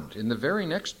found? In the very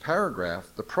next paragraph,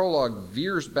 the prologue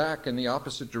veers back in the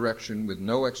opposite direction with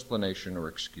no explanation or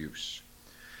excuse.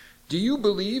 Do you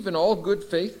believe in all good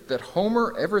faith that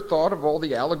Homer ever thought of all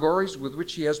the allegories with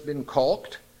which he has been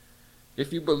calked?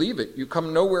 If you believe it, you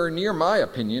come nowhere near my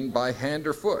opinion by hand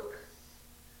or foot.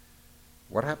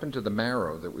 What happened to the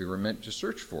marrow that we were meant to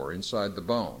search for inside the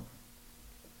bone?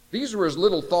 These were as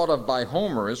little thought of by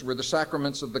Homer as were the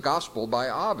sacraments of the gospel by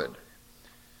Ovid.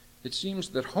 It seems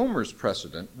that Homer's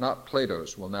precedent, not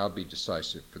Plato's, will now be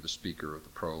decisive for the speaker of the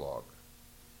prologue.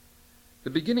 The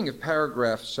beginning of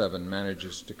paragraph 7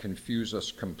 manages to confuse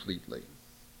us completely.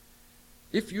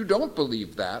 If you don't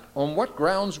believe that, on what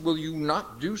grounds will you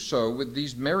not do so with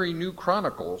these merry new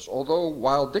chronicles, although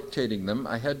while dictating them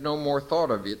I had no more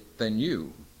thought of it than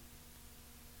you?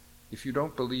 If you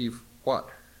don't believe what?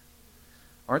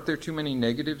 Aren't there too many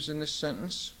negatives in this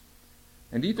sentence?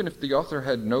 And even if the author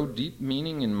had no deep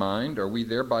meaning in mind, are we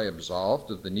thereby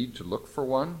absolved of the need to look for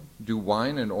one? Do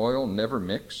wine and oil never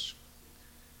mix?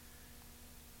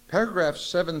 Paragraphs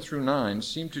 7 through 9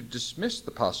 seem to dismiss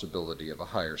the possibility of a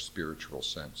higher spiritual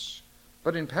sense.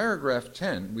 But in paragraph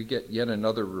 10, we get yet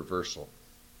another reversal.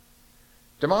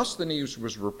 Demosthenes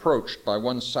was reproached by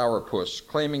one sourpuss,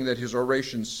 claiming that his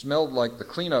oration smelled like the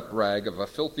cleanup rag of a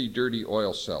filthy, dirty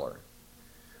oil cellar.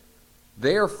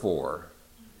 Therefore,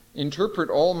 interpret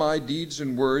all my deeds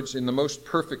and words in the most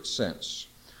perfect sense.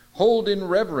 Hold in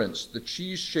reverence the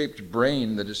cheese-shaped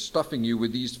brain that is stuffing you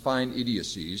with these fine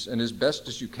idiocies, and as best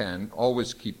as you can,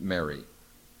 always keep merry.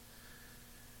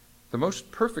 The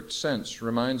most perfect sense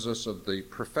reminds us of the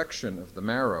perfection of the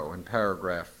marrow in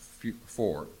paragraph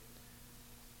 4.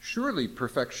 Surely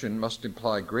perfection must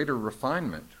imply greater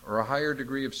refinement or a higher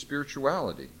degree of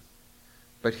spirituality.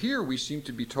 But here we seem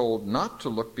to be told not to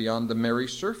look beyond the merry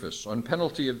surface on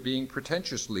penalty of being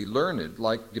pretentiously learned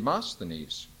like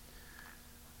Demosthenes.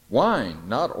 Wine,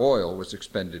 not oil, was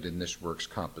expended in this work's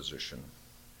composition.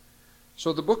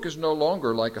 So the book is no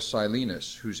longer like a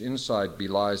Silenus whose inside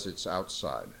belies its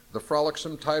outside. The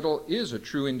frolicsome title is a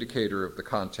true indicator of the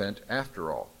content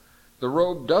after all. The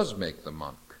robe does make the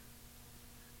monk.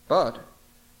 But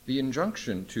the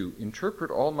injunction to interpret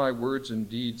all my words and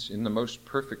deeds in the most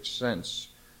perfect sense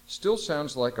still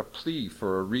sounds like a plea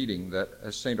for a reading that,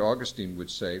 as St. Augustine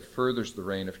would say, furthers the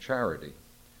reign of charity.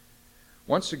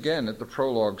 Once again, at the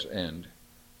prologue's end,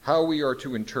 how we are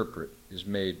to interpret is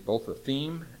made both a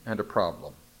theme and a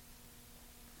problem.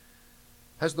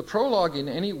 Has the prologue in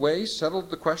any way settled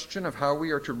the question of how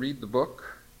we are to read the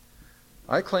book?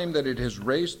 I claim that it has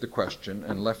raised the question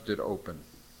and left it open.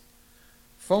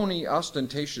 Phony,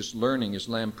 ostentatious learning is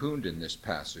lampooned in this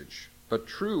passage, but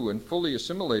true and fully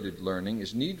assimilated learning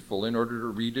is needful in order to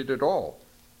read it at all.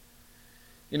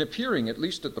 In appearing, at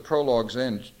least at the prologue's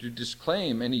end, to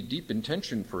disclaim any deep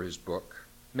intention for his book,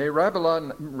 may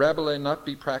Rabelais not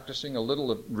be practicing a little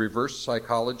of reverse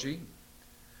psychology?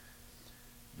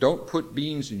 Don't put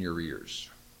beans in your ears.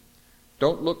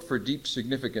 Don't look for deep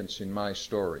significance in my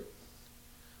story.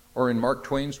 Or in Mark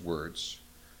Twain's words,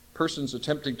 persons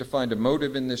attempting to find a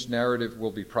motive in this narrative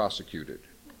will be prosecuted.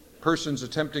 Persons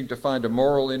attempting to find a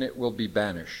moral in it will be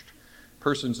banished.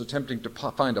 Persons attempting to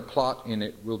find a plot in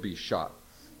it will be shot.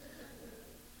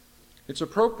 It's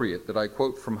appropriate that I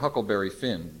quote from Huckleberry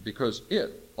Finn because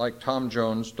it, like Tom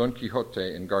Jones' Don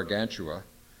Quixote and Gargantua,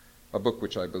 a book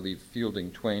which I believe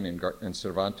Fielding, Twain, and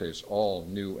Cervantes all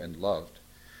knew and loved,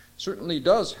 certainly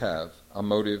does have a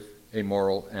motive, a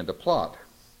moral, and a plot.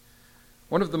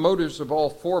 One of the motives of all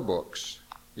four books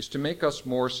is to make us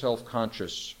more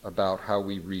self-conscious about how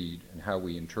we read and how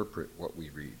we interpret what we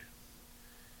read.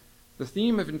 The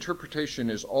theme of interpretation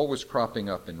is always cropping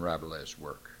up in Rabelais'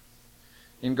 work.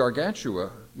 In Gargantua,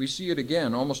 we see it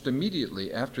again almost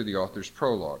immediately after the author's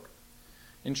prologue.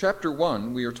 In chapter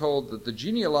 1, we are told that the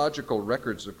genealogical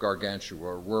records of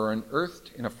Gargantua were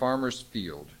unearthed in a farmer's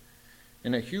field,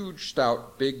 in a huge,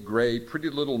 stout, big, gray,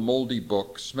 pretty little moldy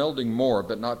book, smelling more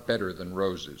but not better than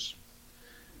roses,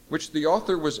 which the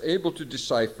author was able to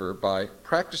decipher by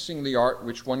practicing the art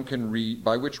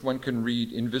by which one can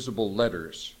read invisible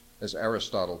letters, as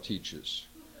Aristotle teaches.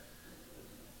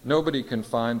 Nobody can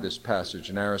find this passage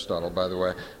in Aristotle, by the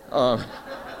way.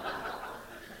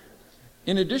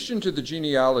 In addition to the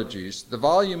genealogies, the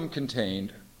volume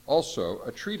contained also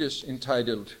a treatise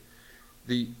entitled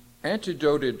The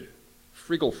Antidoted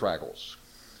Friggle-Fraggles,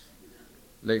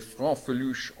 Les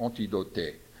Francs-Feluches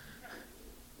Antidotés,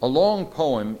 a long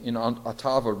poem in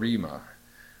ottava rima,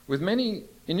 with many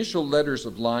initial letters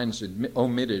of lines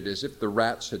omitted as if the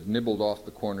rats had nibbled off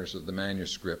the corners of the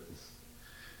manuscript.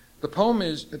 The poem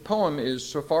is,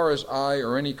 so far as I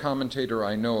or any commentator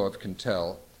I know of can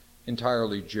tell,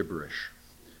 entirely gibberish.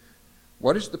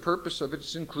 What is the purpose of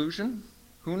its inclusion?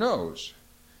 Who knows?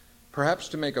 Perhaps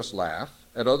to make us laugh,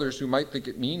 at others who might think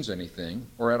it means anything,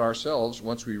 or at ourselves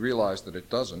once we realize that it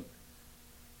doesn't.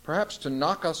 Perhaps to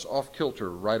knock us off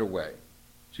kilter right away,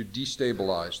 to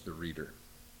destabilize the reader.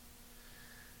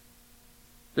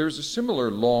 There is a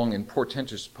similar long and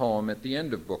portentous poem at the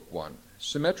end of Book 1,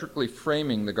 symmetrically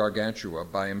framing the Gargantua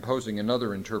by imposing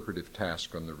another interpretive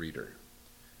task on the reader.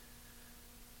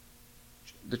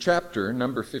 The chapter,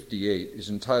 number 58, is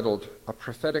entitled A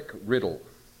Prophetic Riddle.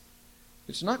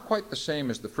 It's not quite the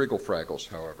same as the Friggle-Fraggles,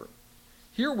 however.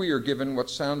 Here we are given what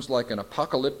sounds like an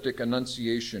apocalyptic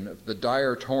annunciation of the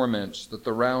dire torments that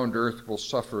the round earth will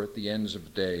suffer at the ends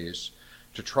of days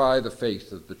to try the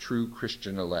faith of the true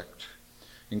Christian elect,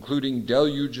 including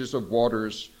deluges of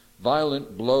waters,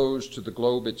 violent blows to the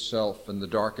globe itself, and the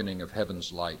darkening of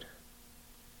heaven's light.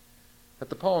 At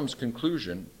the poem's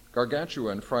conclusion,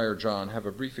 Gargantua and Friar John have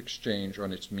a brief exchange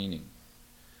on its meaning.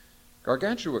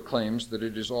 Gargantua claims that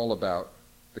it is all about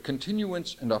the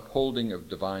continuance and upholding of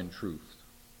divine truth.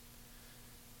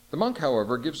 The monk,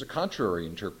 however, gives a contrary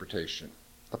interpretation.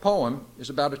 The poem is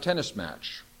about a tennis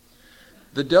match.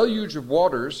 The deluge of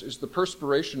waters is the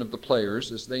perspiration of the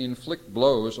players as they inflict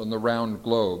blows on the round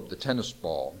globe, the tennis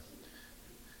ball.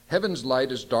 Heaven's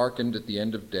light is darkened at the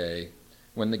end of day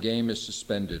when the game is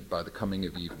suspended by the coming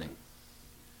of evening.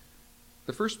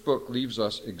 The first book leaves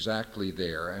us exactly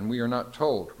there, and we are not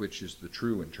told which is the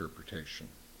true interpretation.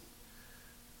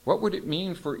 What would it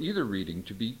mean for either reading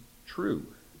to be true?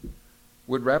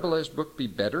 Would Rabelais' book be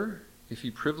better if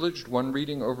he privileged one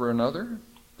reading over another,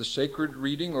 the sacred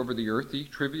reading over the earthy,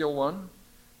 trivial one,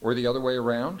 or the other way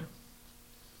around?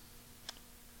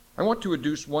 I want to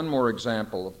adduce one more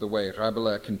example of the way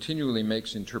Rabelais continually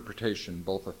makes interpretation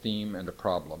both a theme and a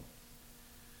problem.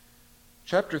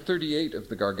 Chapter 38 of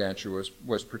the Gargantua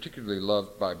was particularly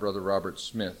loved by Brother Robert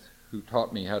Smith, who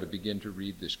taught me how to begin to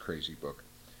read this crazy book.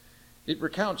 It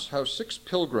recounts how 6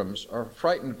 pilgrims are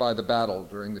frightened by the battle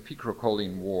during the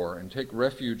Picrocolline War and take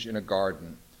refuge in a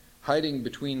garden, hiding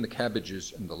between the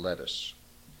cabbages and the lettuce.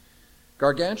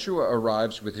 Gargantua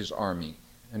arrives with his army,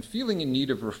 and feeling in need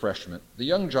of refreshment, the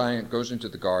young giant goes into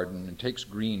the garden and takes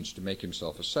greens to make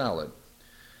himself a salad.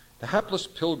 The hapless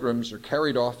pilgrims are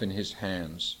carried off in his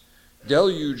hands,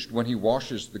 deluged when he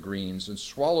washes the greens and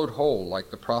swallowed whole like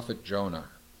the prophet Jonah.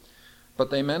 But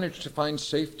they manage to find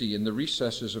safety in the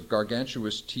recesses of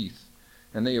Gargantua's teeth,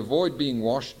 and they avoid being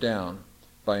washed down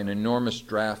by an enormous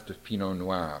draught of Pinot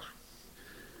Noir.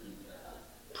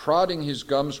 Prodding his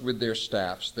gums with their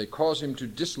staffs, they cause him to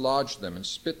dislodge them and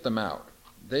spit them out.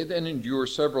 They then endure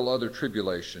several other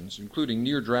tribulations, including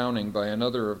near drowning by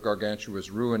another of Gargantua's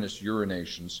ruinous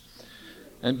urinations,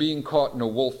 and being caught in a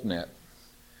wolf net.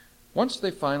 Once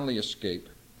they finally escape,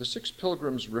 the 6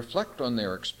 pilgrims reflect on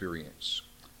their experience,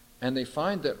 and they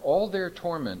find that all their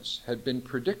torments had been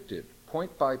predicted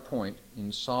point by point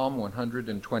in Psalm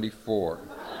 124,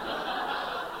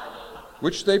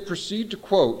 which they proceed to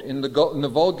quote in the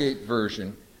Vulgate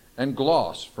version and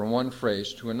gloss from one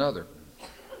phrase to another.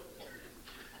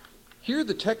 Here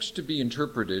the text to be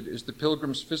interpreted is the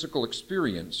pilgrim's physical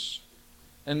experience,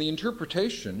 and the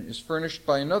interpretation is furnished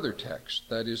by another text,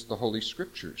 that is, the Holy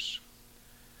Scriptures.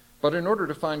 But in order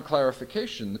to find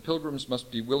clarification, the pilgrims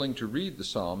must be willing to read the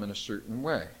psalm in a certain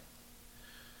way.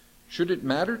 Should it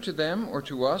matter to them or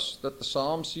to us that the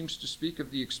psalm seems to speak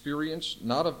of the experience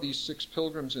not of these 6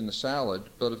 pilgrims in the salad,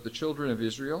 but of the children of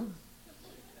Israel?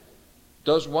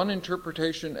 Does one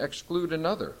interpretation exclude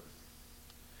another?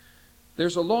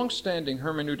 There's a long-standing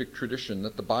hermeneutic tradition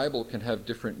that the Bible can have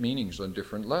different meanings on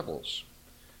different levels.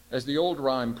 As the old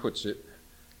rhyme puts it,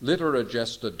 litera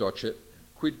gesta docet,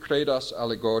 quid credas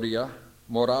allegoria,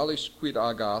 moralis quid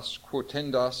agas,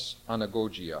 quotendas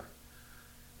anagogia.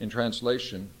 In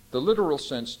translation, the literal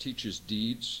sense teaches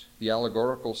deeds, the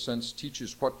allegorical sense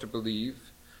teaches what to believe,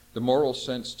 the moral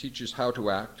sense teaches how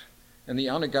to act, and the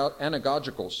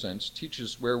anagogical sense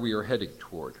teaches where we are heading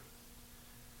toward.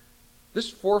 This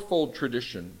fourfold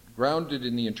tradition, grounded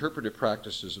in the interpretive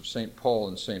practices of St. Paul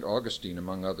and St. Augustine,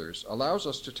 among others, allows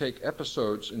us to take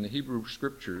episodes in the Hebrew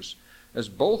Scriptures as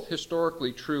both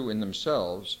historically true in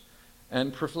themselves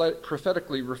and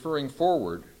prophetically referring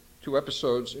forward to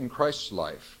episodes in Christ's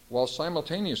life, while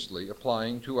simultaneously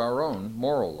applying to our own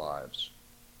moral lives,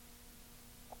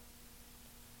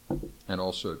 and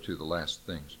also to the last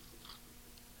things.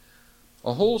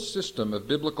 A whole system of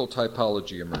biblical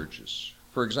typology emerges.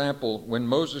 For example, when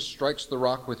Moses strikes the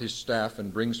rock with his staff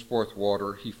and brings forth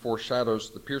water, he foreshadows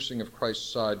the piercing of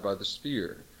Christ's side by the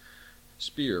spear,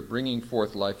 bringing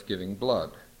forth life-giving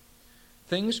blood.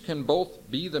 Things can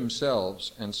both be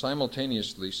themselves and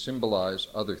simultaneously symbolize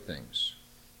other things.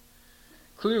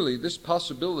 Clearly, this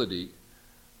possibility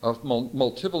of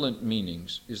multivalent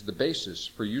meanings is the basis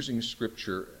for using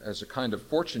Scripture as a kind of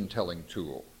fortune-telling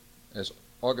tool, as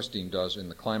Augustine does in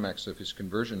the climax of his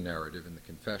conversion narrative in the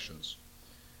Confessions.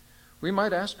 We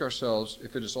might ask ourselves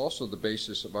if it is also the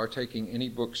basis of our taking any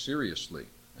book seriously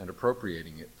and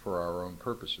appropriating it for our own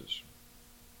purposes.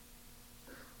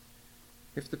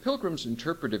 If the Pilgrim's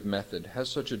interpretive method has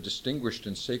such a distinguished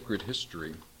and sacred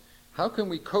history, how can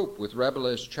we cope with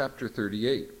Rabelais' chapter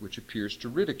 38, which appears to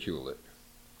ridicule it?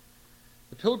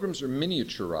 The pilgrims are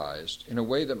miniaturized in a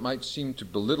way that might seem to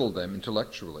belittle them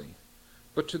intellectually,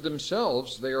 but to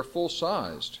themselves they are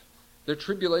full-sized. Their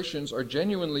tribulations are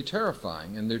genuinely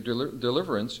terrifying, and their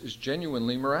deliverance is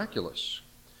genuinely miraculous.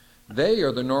 They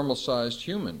are the normal-sized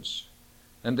humans,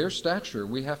 and their stature,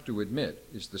 we have to admit,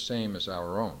 is the same as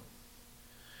our own.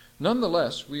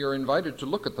 Nonetheless, we are invited to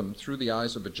look at them through the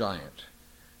eyes of a giant,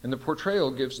 and the portrayal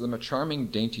gives them a charming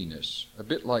daintiness, a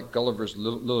bit like Gulliver's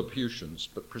Lilliputians,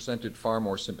 but presented far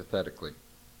more sympathetically.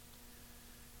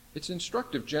 It's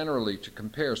instructive generally to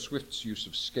compare Swift's use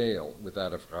of scale with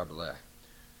that of Rabelais.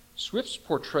 Swift's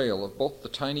portrayal of both the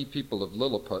tiny people of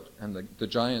Lilliput and the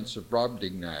giants of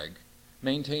Brobdingnag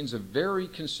maintains a very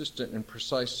consistent and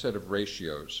precise set of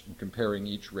ratios in comparing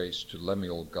each race to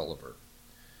Lemuel Gulliver.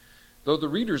 Though the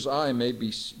reader's eye may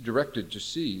be directed to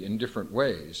see in different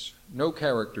ways, no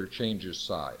character changes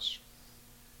size.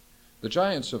 The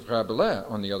giants of Rabelais,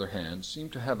 on the other hand, seem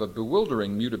to have a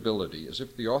bewildering mutability, as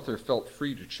if the author felt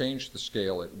free to change the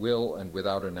scale at will and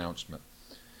without announcement.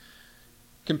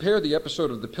 Compare the episode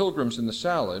of the pilgrims in the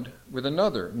salad with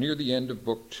another near the end of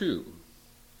Book 2.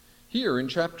 Here, in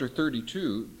chapter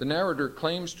 32, the narrator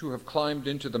claims to have climbed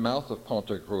into the mouth of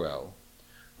Pantagruel,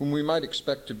 whom we might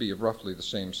expect to be of roughly the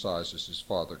same size as his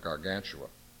father Gargantua.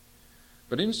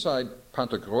 But inside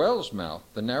Pantagruel's mouth,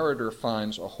 the narrator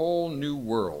finds a whole new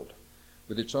world,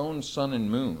 with its own sun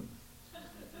and moon,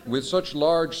 with such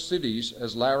large cities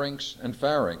as Larynx and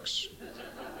Pharynx,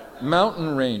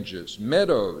 mountain ranges,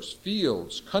 meadows,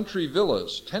 fields, country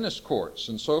villas, tennis courts,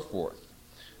 and so forth.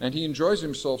 And he enjoys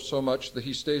himself so much that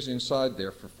he stays inside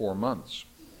there for 4 months.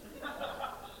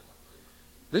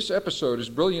 This episode is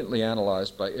brilliantly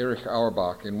analyzed by Erich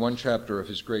Auerbach in one chapter of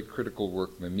his great critical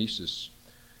work, Mimesis.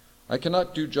 I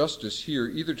cannot do justice here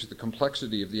either to the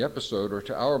complexity of the episode or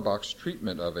to Auerbach's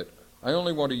treatment of it. I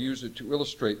only want to use it to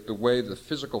illustrate the way the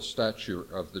physical stature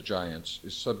of the giants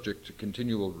is subject to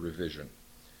continual revision.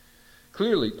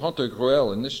 Clearly,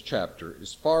 Pantagruel in this chapter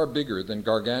is far bigger than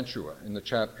Gargantua in the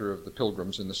chapter of the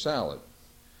pilgrims in the salad.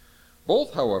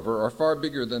 Both, however, are far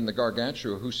bigger than the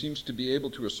Gargantua who seems to be able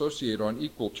to associate on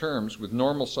equal terms with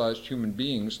normal-sized human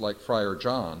beings like Friar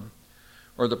John,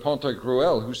 or the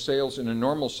Pantagruel who sails in a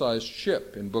normal-sized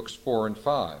ship in books 4 and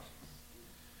 5.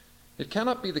 It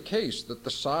cannot be the case that the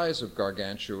size of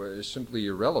Gargantua is simply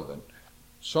irrelevant.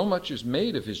 So much is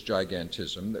made of his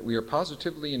gigantism that we are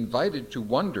positively invited to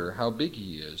wonder how big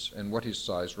he is and what his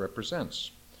size represents.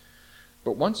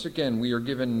 But once again, we are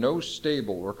given no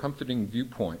stable or comforting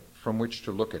viewpoint from which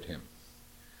to look at him.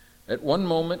 At one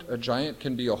moment, a giant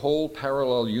can be a whole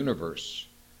parallel universe,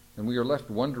 and we are left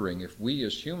wondering if we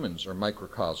as humans are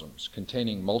microcosms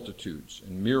containing multitudes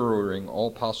and mirroring all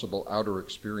possible outer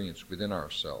experience within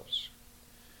ourselves.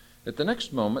 At the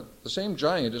next moment, the same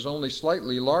giant is only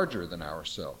slightly larger than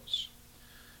ourselves.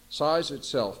 Size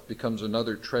itself becomes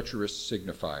another treacherous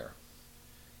signifier.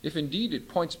 If indeed it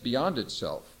points beyond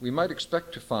itself, we might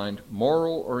expect to find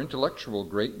moral or intellectual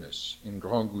greatness in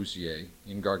Grangousier,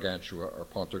 in Gargantua, or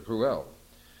Pantagruel.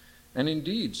 And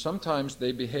indeed, sometimes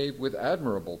they behave with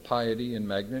admirable piety and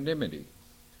magnanimity.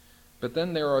 But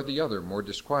then there are the other, more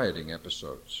disquieting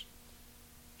episodes.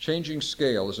 Changing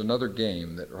scale is another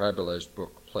game that Rabelais'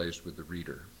 book plays with the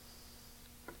reader.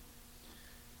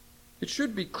 It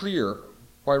should be clear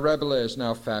why Rabelais is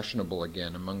now fashionable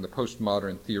again among the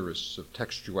postmodern theorists of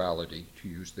textuality, to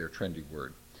use their trendy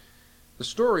word. The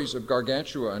stories of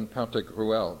Gargantua and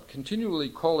Pantagruel continually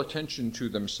call attention to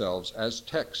themselves as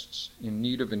texts in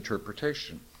need of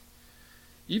interpretation.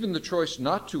 Even the choice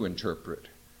not to interpret,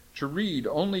 to read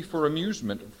only for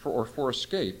amusement or for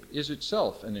escape, is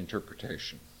itself an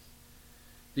interpretation.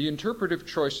 The interpretive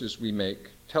choices we make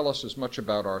tell us as much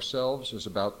about ourselves as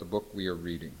about the book we are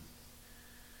reading.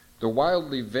 The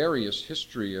wildly various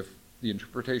history of the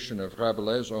interpretation of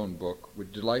Rabelais' own book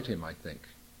would delight him, I think.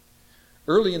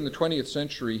 Early in the 20th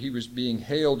century, he was being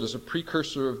hailed as a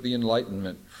precursor of the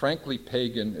Enlightenment, frankly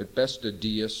pagan, at best a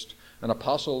deist, an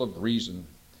apostle of reason.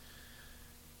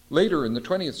 Later in the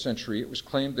 20th century, it was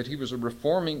claimed that he was a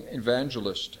reforming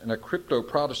evangelist and a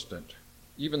crypto-Protestant,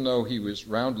 even though he was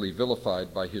roundly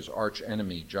vilified by his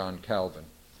arch-enemy, John Calvin.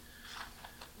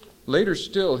 Later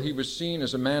still, he was seen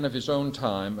as a man of his own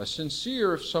time, a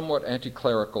sincere, if somewhat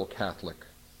anti-clerical Catholic.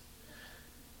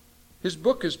 His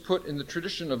book is put in the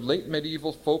tradition of late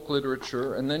medieval folk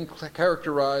literature and then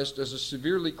characterized as a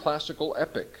severely classical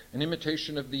epic, an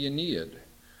imitation of the Aeneid,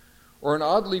 or an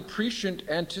oddly prescient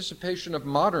anticipation of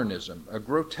modernism, a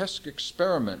grotesque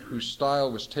experiment whose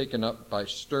style was taken up by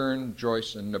Sterne,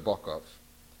 Joyce, and Nabokov.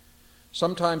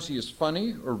 Sometimes he is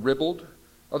funny or ribald,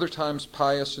 other times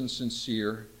pious and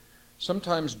sincere,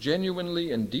 sometimes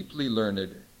genuinely and deeply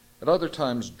learned, at other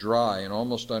times dry and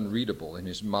almost unreadable in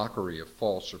his mockery of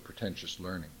false or pretentious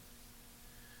learning.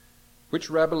 Which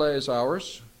Rabelais is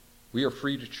ours? We are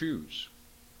free to choose.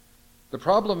 The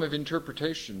problem of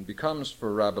interpretation becomes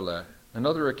for Rabelais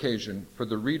another occasion for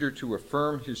the reader to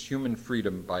affirm his human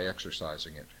freedom by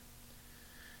exercising it.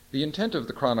 The intent of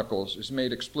the Chronicles is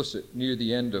made explicit near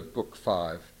the end of Book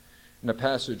 5, in a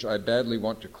passage I badly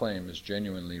want to claim as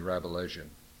genuinely Rabelaisian,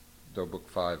 though Book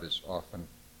 5 is often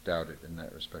doubted in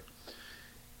that respect.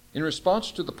 In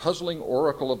response to the puzzling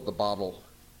oracle of the bottle,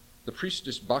 the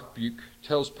priestess Bacbuc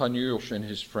tells Panurge and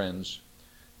his friends,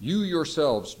 "You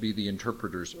yourselves be the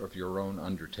interpreters of your own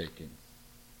undertaking."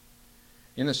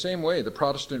 In the same way, the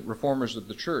Protestant reformers of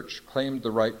the Church claimed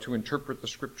the right to interpret the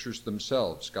Scriptures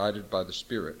themselves, guided by the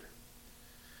Spirit.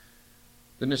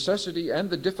 The necessity and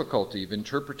the difficulty of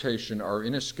interpretation are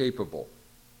inescapable,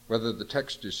 whether the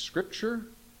text is Scripture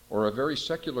or a very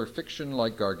secular fiction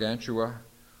like Gargantua,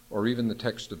 or even the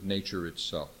text of nature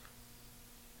itself.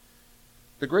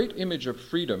 The great image of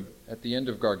freedom at the end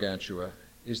of Gargantua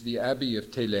is the Abbey of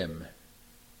Theleme,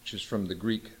 which is from the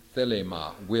Greek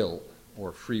thelema, will,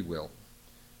 or free will,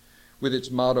 with its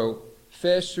motto,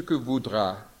 "Fais ce que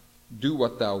voudras, do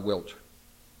what thou wilt."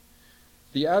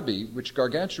 The abbey, which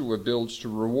Gargantua builds to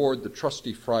reward the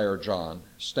trusty Friar John,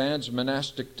 stands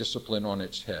monastic discipline on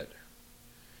its head.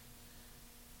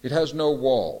 It has no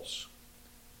walls.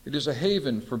 It is a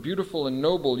haven for beautiful and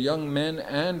noble young men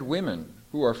and women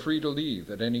who are free to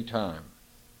leave at any time.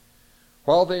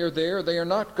 While they are there, they are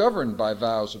not governed by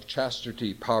vows of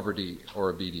chastity, poverty,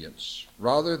 or obedience.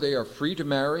 Rather, they are free to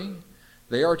marry,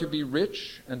 they are to be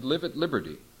rich and live at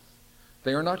liberty.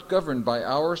 They are not governed by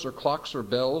hours or clocks or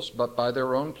bells, but by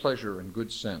their own pleasure and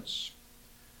good sense.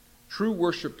 True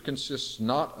worship consists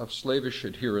not of slavish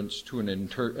adherence to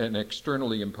an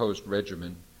externally imposed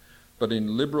regimen, but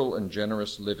in liberal and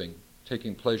generous living,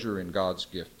 taking pleasure in God's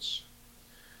gifts.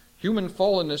 Human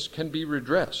fallenness can be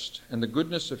redressed, and the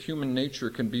goodness of human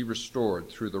nature can be restored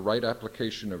through the right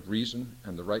application of reason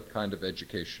and the right kind of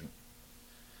education.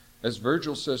 As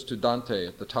Virgil says to Dante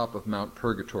at the top of Mount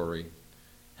Purgatory,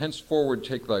 "Henceforward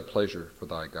take thy pleasure for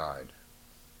thy guide."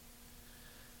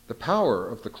 The power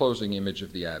of the closing image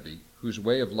of the abbey, whose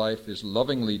way of life is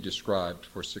lovingly described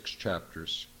for 6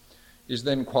 chapters, is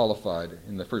then qualified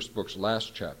in the first book's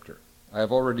last chapter. I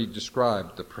have already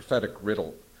described the prophetic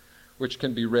riddle, which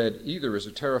can be read either as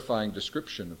a terrifying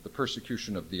description of the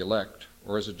persecution of the elect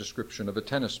or as a description of a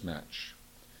tennis match.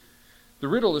 The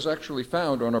riddle is actually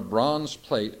found on a bronze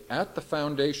plate at the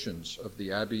foundations of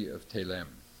the Abbey of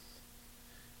Theleme.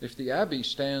 If the abbey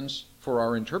stands for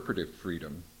our interpretive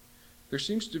freedom, there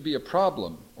seems to be a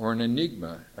problem or an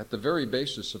enigma at the very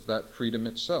basis of that freedom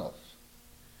itself.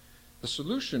 The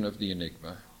solution of the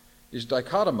enigma is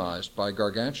dichotomized by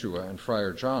Gargantua and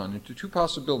Friar John into 2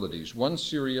 possibilities, one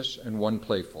serious and one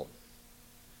playful.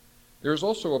 There is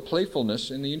also a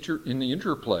playfulness in the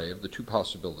interplay of the 2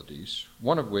 possibilities,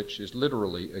 one of which is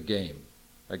literally a game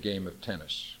of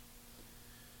tennis.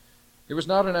 It was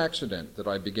not an accident that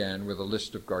I began with a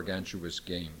list of Gargantua's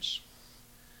games.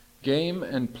 Game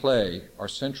and play are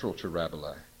central to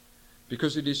Rabelais,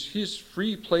 because it is his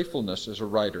free playfulness as a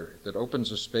writer that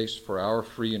opens a space for our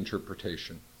free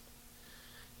interpretation.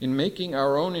 In making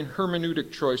our own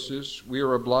hermeneutic choices, we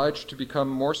are obliged to become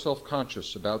more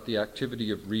self-conscious about the activity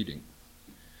of reading.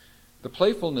 The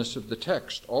playfulness of the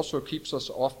text also keeps us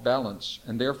off balance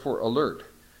and therefore alert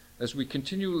as we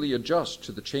continually adjust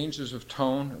to the changes of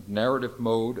tone, of narrative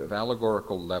mode, of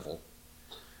allegorical level.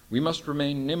 We must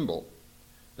remain nimble.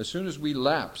 As soon as we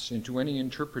lapse into any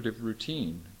interpretive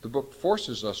routine, the book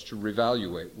forces us to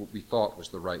reevaluate what we thought was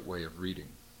the right way of reading.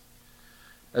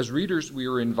 As readers, we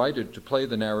are invited to play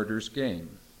the narrator's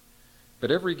game.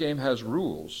 But every game has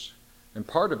rules, and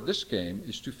part of this game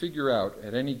is to figure out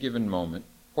at any given moment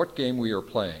what game we are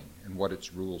playing and what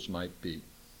its rules might be.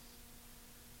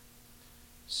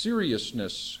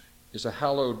 Seriousness is a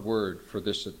hallowed word for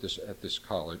us at this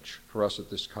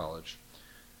college.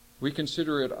 We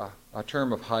consider it a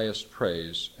term of highest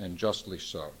praise, and justly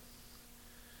so.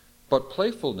 But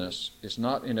playfulness is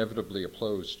not inevitably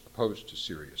opposed to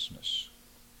seriousness.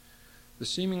 The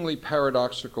seemingly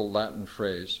paradoxical Latin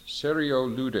phrase, serio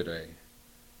ludere,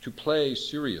 to play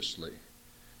seriously,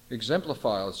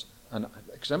 exemplifies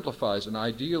an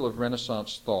ideal of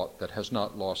Renaissance thought that has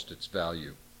not lost its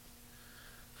value.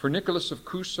 For Nicholas of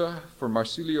Cusa, for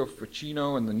Marsilio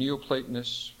Ficino and the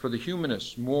Neoplatonists, for the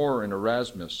humanists More and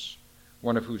Erasmus,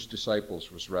 one of whose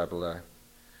disciples was Rabelais,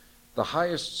 the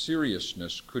highest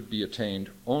seriousness could be attained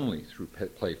only through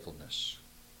playfulness.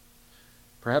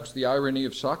 Perhaps the irony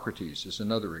of Socrates is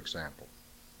another example.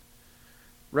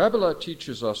 Rabelais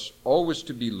teaches us always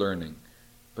to be learning,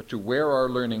 but to wear our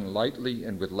learning lightly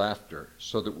and with laughter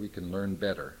so that we can learn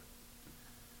better.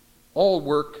 All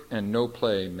work and no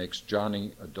play makes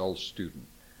Johnny a dull student.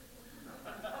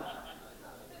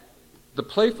 The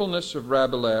playfulness of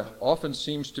Rabelais often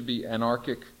seems to be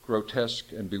anarchic,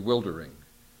 grotesque, and bewildering,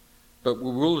 but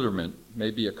bewilderment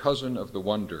may be a cousin of the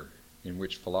wonder in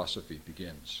which philosophy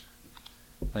begins.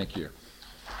 Thank you.